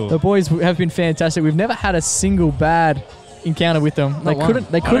grateful. The boys have been fantastic. We've never had a single bad encounter with them. They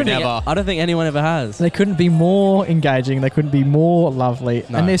couldn't. I don't think anyone ever has. They couldn't be more engaging. They couldn't be more lovely,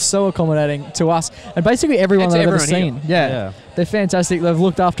 and they're so accommodating to us and basically everyone that I've ever seen. Yeah, they're fantastic. They've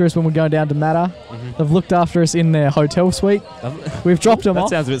looked after us when we're going down to Matter. Mm-hmm. They've looked after us in their hotel suite. We've dropped them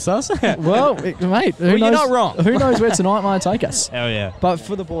off. That sounds a bit sus. Well, mate, who knows? You're not wrong. Who knows where tonight might take us? Hell yeah! But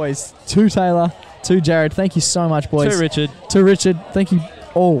for the boys, to Taylor, to Jared, thank you so much, boys. To Richard, thank you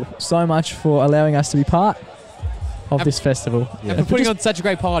all so much for allowing us to be part of this festival. And for putting on such a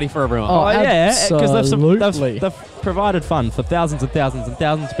great party for everyone. Oh, yeah, because absolutely. they've provided fun for thousands and thousands and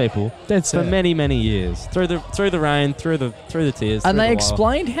thousands of people for many, many years. Through the rain, through the tears. And they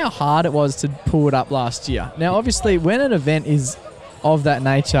explained how hard it was to pull it up last year. Now, obviously, when an event is of that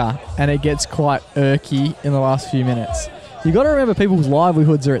nature and it gets quite irky in the last few minutes, you got to remember people's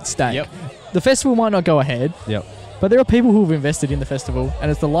livelihoods are at stake. Yep. The festival might not go ahead. Yep. But there are people who have invested in the festival,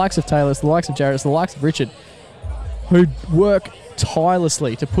 and it's the likes of Taylor, it's the likes of Jared, it's the likes of Richard, who work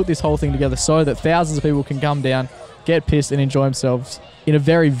tirelessly to put this whole thing together so that thousands of people can come down, get pissed, and enjoy themselves in a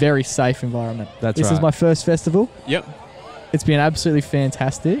very, very safe environment. This is my first festival. Yep. It's been absolutely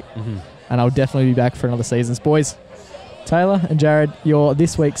fantastic, and I'll definitely be back for another seasons. Boys, Taylor and Jared, you're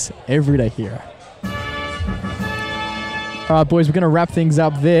this week's Everyday Hero. All right, boys, we're going to wrap things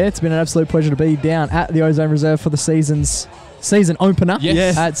up there. It's been an absolute pleasure to be down at the Ozone Reserve for the season opener.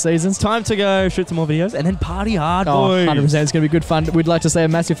 Yes. At Seasons. Time to go shoot some more videos and then party hard, boys. 100%. It's going to be good fun. We'd like to say a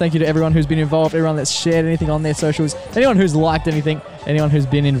massive thank you to everyone who's been involved, everyone that's shared anything on their socials, anyone who's liked anything, anyone who's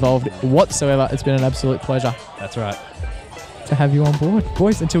been involved whatsoever. It's been an absolute pleasure. That's right. To have you on board.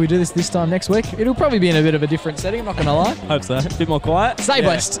 Boys, until we do this time next week, it'll probably be in a bit of a different setting, I'm not going to lie. Hope so. A bit more quiet. Stay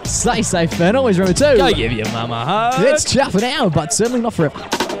blessed. Stay safe, and always remember to... Go give your mama a hug. It's chuffing out, but certainly not forever.